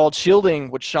thing called shielding,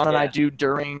 which Sean and I do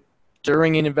during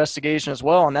an investigation as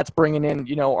well, and that's bringing in,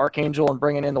 you know, Archangel and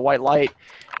bringing in the white light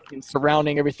and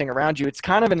surrounding everything around you. It's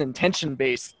kind of an intention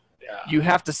based. Yeah. You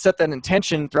have to set that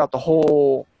intention throughout the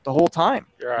whole time.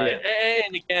 Right. Yeah.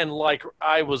 And again, like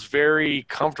I was very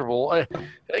comfortable.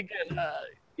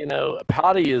 You know,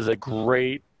 Patty is a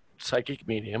great psychic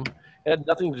medium. It had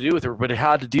nothing to do with her, but it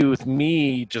had to do with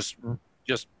me just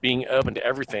being open to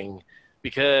everything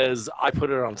because I put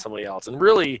it on somebody else. And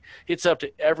really, it's up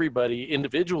to everybody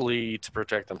individually to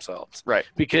protect themselves. Right.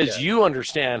 Because you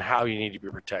understand how you need to be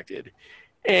protected.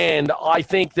 And I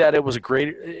think that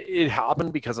it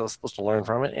happened because I was supposed to learn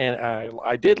from it, and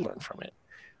I did learn from it.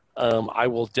 I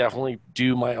will definitely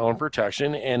do my own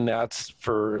protection, and that's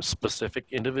for specific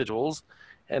individuals,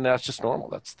 and that's just normal.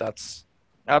 That's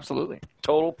absolutely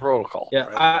total protocol. Yeah,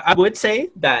 right? I would say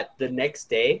that the next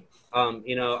day,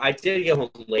 you know, I did get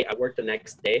home late. I worked the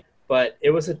next day, but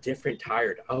it was a different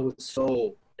tired. I was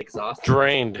so exhausted.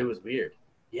 Drained. It was weird.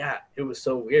 Yeah, it was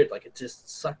so weird. Like it just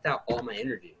sucked out all my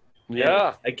energy.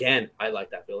 Yeah. And again, I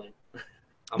like that feeling.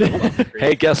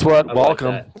 Hey, guess what?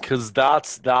 Welcome, because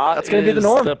that's going to be the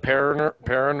norm. The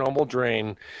paranormal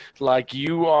drain. Like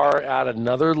you are at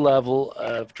another level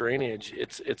of drainage.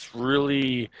 It's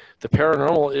really the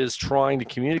paranormal is trying to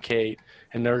communicate,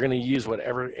 and they're going to use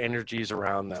whatever energy is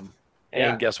around them.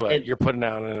 And guess what? You're putting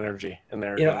out an energy, and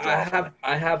they're. You know,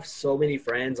 I have so many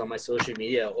friends on my social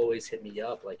media always hit me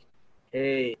up like,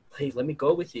 hey, let me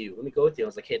go with you. I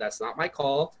was like, hey, that's not my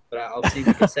call, but I'll see if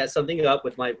we can set something up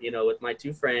with my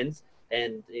two friends,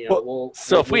 and you know,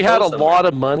 if we had a lot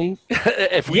of money,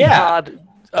 if we had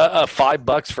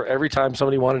 $5 for every time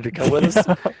somebody wanted to come with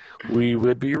us, we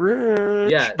would be rich.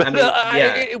 Yeah,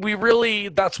 but we really.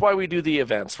 That's why we do the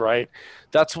events, right?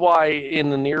 That's why in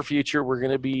the near future we're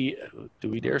going to be. Do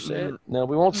we dare say it? No,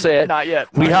 we won't say it. Not yet.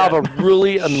 We have a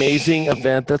really amazing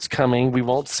event that's coming. We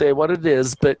won't say what it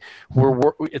is, but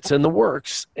it's in the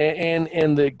works,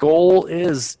 and the goal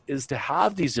is to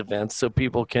have these events so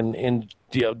people can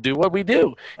do what we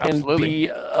do. Absolutely. And be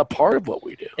a part of what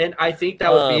we do. And I think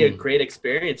that would be a great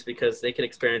experience because they could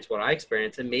experience what I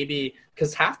experienced, and maybe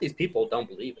because half these people don't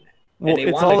believe in it, and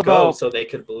they want to go so they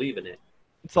could believe in it.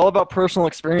 It's all about personal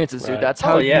experiences, dude. That's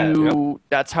how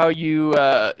that's how you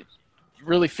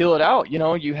really feel it out. You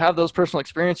know, you have those personal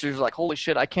experiences. You're like, holy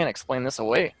shit, I can't explain this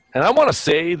away. And I want to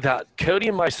say that Cody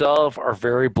and myself are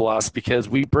very blessed because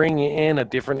we bring in a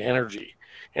different energy.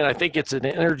 And I think it's an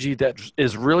energy that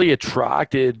is really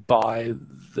attracted by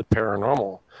the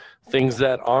paranormal. things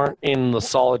that aren't in the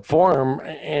solid form,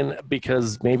 and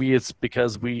because maybe it's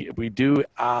because we do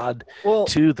add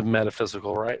to the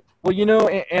metaphysical, right? Well,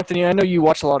 Anthony, I know you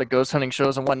watch a lot of ghost hunting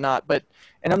shows and whatnot,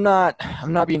 and I'm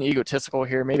not being egotistical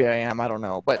here. Maybe I am. I don't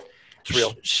know. But it's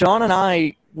real. Sean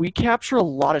and we capture a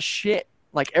lot of shit.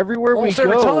 Like everywhere we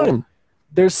go,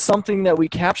 there's something that we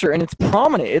capture, and it's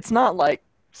prominent. It's not like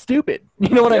stupid. You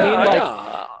know what I mean? Like,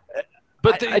 yeah.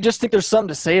 But I just think there's something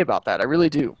to say about that. I really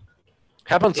do.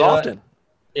 Happens often.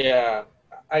 Yeah.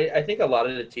 I think a lot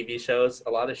of the TV shows, a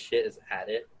lot of shit is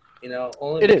added,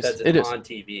 only because it's on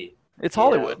TV. It's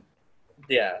Hollywood.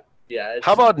 Yeah. Yeah.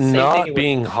 How about not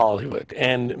being Hollywood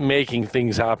and making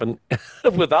things happen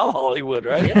without Hollywood,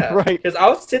 right? Yeah. Right. Because I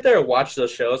would sit there and watch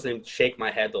those shows and shake my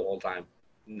head the whole time.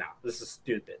 No, this is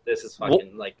stupid. This is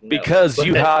fucking no. Because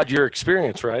you had your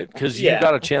experience, right? Because you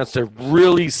got a chance to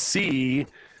really see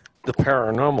the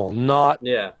paranormal, not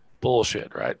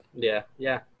bullshit, right? Yeah,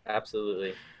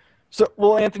 absolutely. So,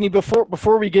 well, Anthony,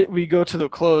 before we go to the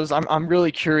close, I'm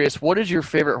really curious. What is your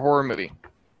favorite horror movie?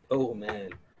 Oh man,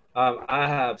 I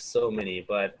have so many,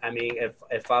 but I mean,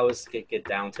 if I was to get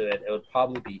down to it, it would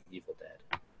probably be Evil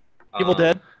Dead. Evil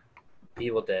Dead.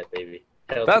 Evil Dead, baby.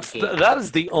 That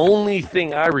is the only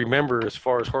thing I remember as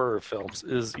far as horror films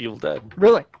is Evil Dead.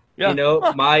 Really? Yeah.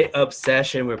 My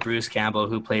obsession with Bruce Campbell,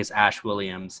 who plays Ash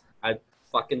Williams. I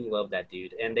fucking love that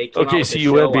dude. And they came out with so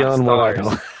you went beyond what I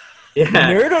know.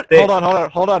 Yeah.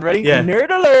 Hold on. Ready? Yeah. Nerd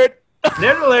alert.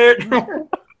 Nerd alert.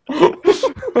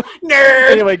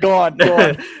 Nerd. Anyway, go on.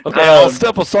 Okay, I'll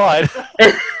step aside.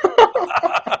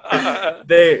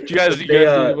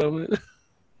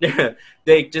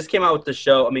 They just came out with the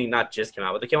show. I mean, not just came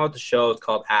out, but they came out with the show. It's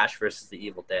called Ash versus the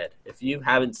Evil Dead. If you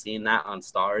haven't seen that on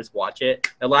Stars, watch it.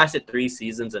 It lasted 3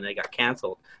 seasons and it got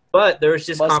canceled. But there was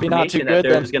just confirmation that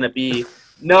there was going to be.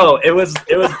 No, it was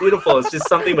beautiful. It's just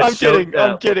something with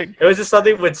I'm kidding. It was just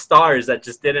something with Stars that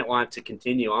just didn't want to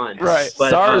continue on. Right. But,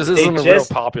 Stars isn't real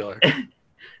popular.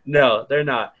 No, they're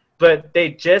not. But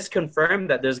they just confirmed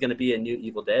that there's going to be a new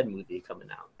Evil Dead movie coming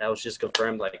out. That was just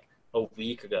confirmed like a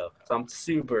week ago. So I'm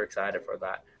super excited for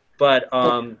that. But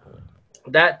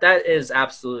that is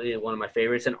absolutely one of my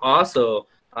favorites. And also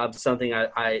something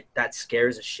I that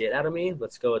scares the shit out of me.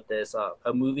 Let's go with this.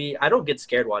 A movie. I don't get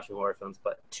scared watching horror films,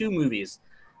 but 2 movies.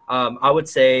 I would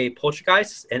say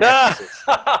Poltergeist and Exorcist.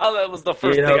 That was the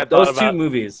first thing I thought those about. Those 2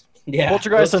 movies. Yeah.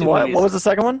 Poltergeist and what? What was the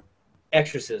second one?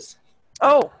 Exorcist.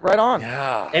 Oh, right on.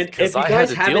 Yeah. And if you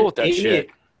guys had to deal with that shit.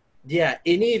 Yeah,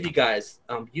 any of you guys,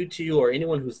 you two or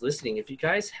anyone who's listening, if you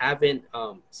guys haven't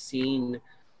seen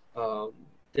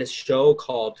this show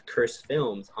called Cursed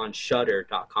Films on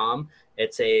Shudder.com,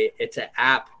 it's an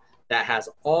app that has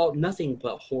nothing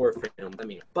but horror films. I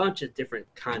mean, a bunch of different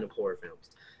kind of horror films.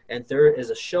 And there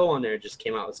is a show on there that just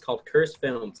came out. It's called Cursed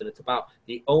Films, and it's about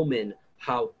The Omen,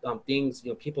 how things,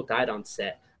 people died on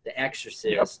set, The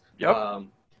Exorcist. Yep.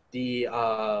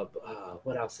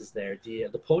 What else is there? The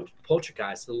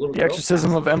Poltergeist, the little. The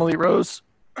Exorcism of Emily Rose.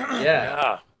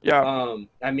 Yeah.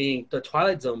 I mean, the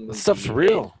Twilight Zone movie. Stuff's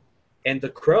real. And The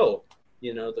Crow.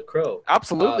 The Crow.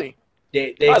 Absolutely.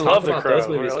 I love The Crow. Those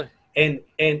movies. Really.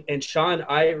 And Sean,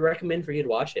 I recommend for you to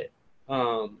watch it.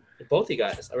 Both you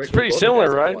guys. It's pretty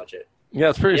similar, right? Watch it. Yeah,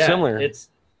 it's pretty similar. It's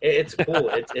cool.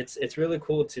 it's really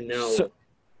cool to know.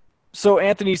 So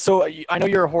Anthony, I know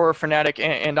you're a horror fanatic,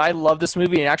 and I love this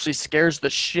movie. And it actually scares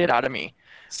the shit out of me.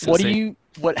 What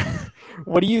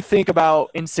do you think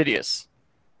about Insidious?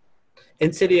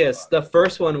 Insidious, the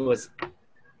first one was. Okay.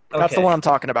 That's the one I'm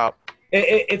talking about.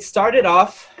 It started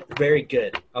off very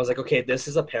good. I was like, okay, this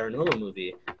is a paranormal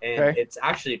movie, and it's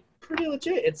actually pretty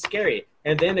legit. It's scary,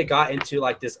 and then it got into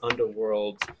like this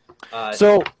underworld.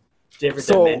 Different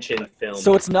dimension film.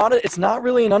 So it's not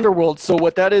really an underworld. So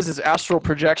what that is astral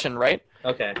projection, right?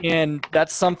 Okay. And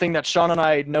that's something that Sean and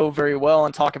I know very well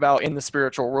and talk about in the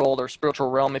spiritual world or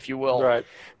spiritual realm, if you will. Right.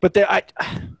 But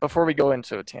before we go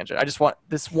into a tangent, I just want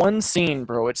this one scene,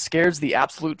 bro. It scares the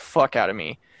absolute fuck out of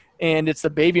me, and it's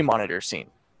the baby monitor scene.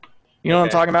 You know what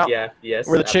I'm talking about? Yeah. Yes.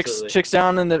 Where the chick's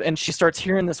down and she starts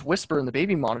hearing this whisper in the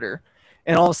baby monitor,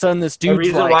 and all of a sudden this dude's the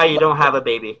reason why you don't have a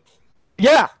baby.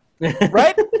 Yeah.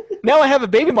 Right? Now I have a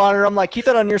baby monitor. I'm like, keep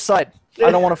that on your side. I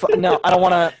don't want to. No, I don't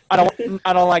want to.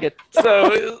 I don't like it.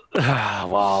 So,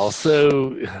 wow.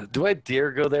 So, do I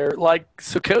dare go there?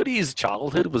 So Cody's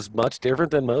childhood was much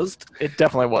different than most. It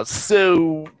definitely was.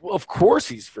 So, of course,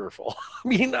 he's fearful. I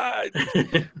mean,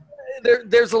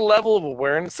 there's a level of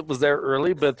awareness that was there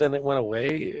early, but then it went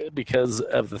away because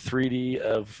of the 3D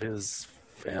of his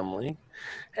family.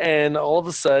 And all of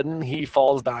a sudden, he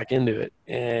falls back into it,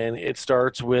 and it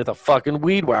starts with a fucking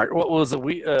weed whacker. What was a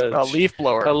leaf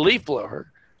blower? A leaf blower.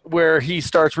 where he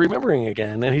starts remembering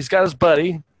again, and he's got his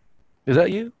buddy. Is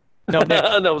that you? No, Nick.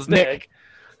 No, it was Nick.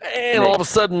 And all of a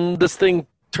sudden, this thing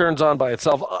turns on by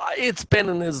itself. It's been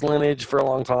in his lineage for a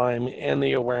long time, and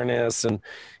the awareness. And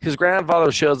his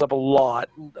grandfather shows up a lot.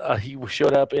 He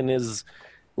showed up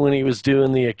when he was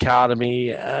doing the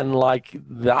academy, and like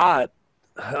that,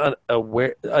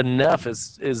 enough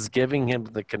is giving him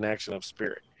the connection of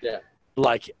spirit. Yeah.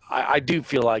 Like I do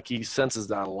feel like he senses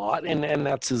that a lot, and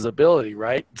that's his ability,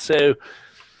 right? So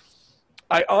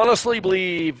I honestly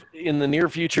believe in the near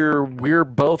future we're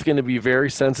both going to be very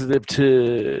sensitive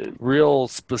to real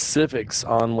specifics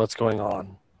on what's going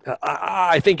on.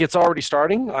 I think it's already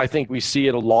starting. I think we see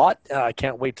it a lot. I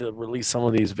can't wait to release some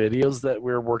of these videos that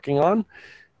we're working on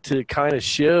to kind of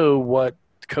show what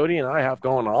Cody and I have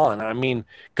going on. I mean,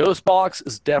 Ghostbox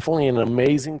is definitely an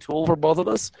amazing tool for both of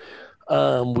us.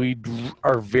 We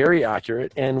are very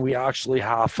accurate, and we actually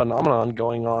have phenomenon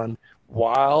going on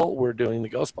while we're doing the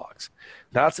Ghost Box.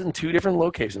 That's in 2 different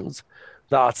locations.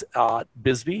 That's at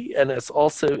Bisbee, and it's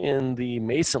also in the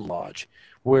Mason Lodge,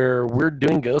 where we're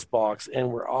doing Ghost Box,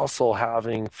 and we're also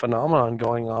having phenomenon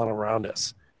going on around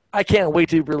us. I can't wait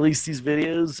to release these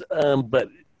videos, but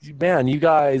man, you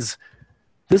guys,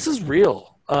 this is real.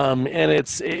 And it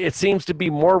seems to be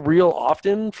more real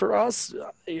often for us.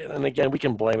 And again, we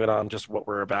can blame it on just what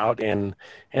we're about and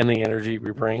the energy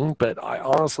we bring. But I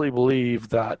honestly believe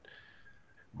that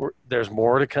there's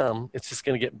more to come. It's just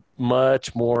going to get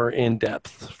much more in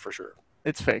depth for sure.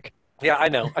 It's fake. Yeah, I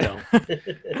know.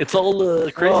 It's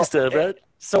all crazy stuff, right?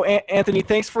 So Anthony,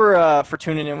 thanks for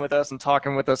tuning in with us and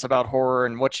talking with us about horror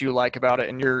and what you like about it.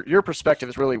 And your perspective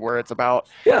is really where it's about.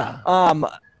 Yeah.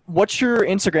 What's your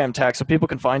Instagram tag so people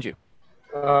can find you?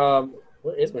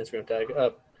 What is my Instagram tag?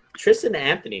 Tristan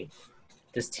Anthony.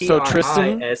 Just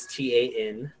Tristan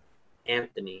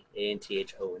Anthony,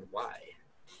 Anthony.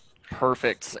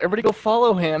 Perfect. Everybody go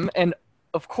follow him, and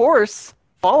of course,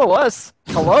 follow us.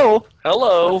 Hello.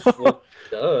 Hello. Well,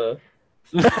 duh.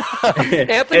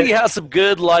 Anthony has some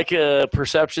good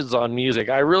perceptions on music.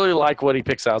 I really like what he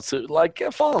picks out. So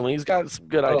follow him. He's got some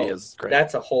good ideas. Great.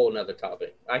 That's a whole nother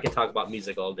topic. I can talk about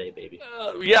music all day, baby.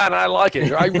 Yeah, and I like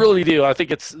it. I really do. I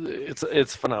think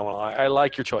it's phenomenal. I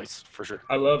like your choice for sure.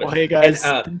 I love it. Well, hey guys,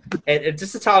 and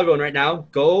just to tell everyone right now,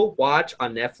 go watch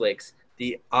on Netflix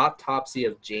The Autopsy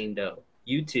of Jane Doe.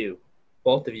 You too,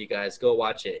 both of you guys, go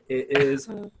watch it. It is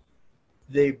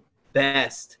the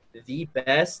best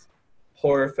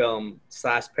horror film /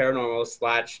 paranormal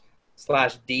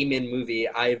 / demon movie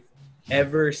I've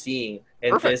ever seen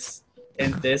in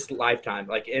this lifetime.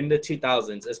 Like in the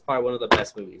 2000s, it's probably one of the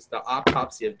best movies. The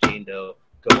Autopsy of Jane Doe.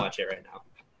 Go watch it right now.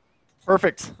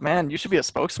 Perfect, man. You should be a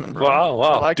spokesman, bro. Wow!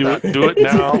 I like do it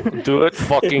now. Do it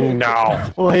fucking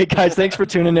now. Well, hey guys, thanks for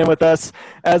tuning in with us.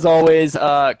 As always,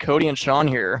 Cody and Sean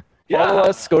here. Follow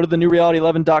us. Go to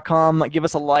thenewreality11.com. Give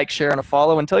us a like, share, and a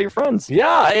follow, and tell your friends.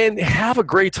 Yeah, and have a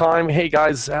great time. Hey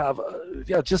guys,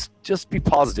 just be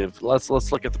positive. Let's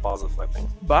look at the positive side of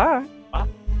things. Bye. Bye.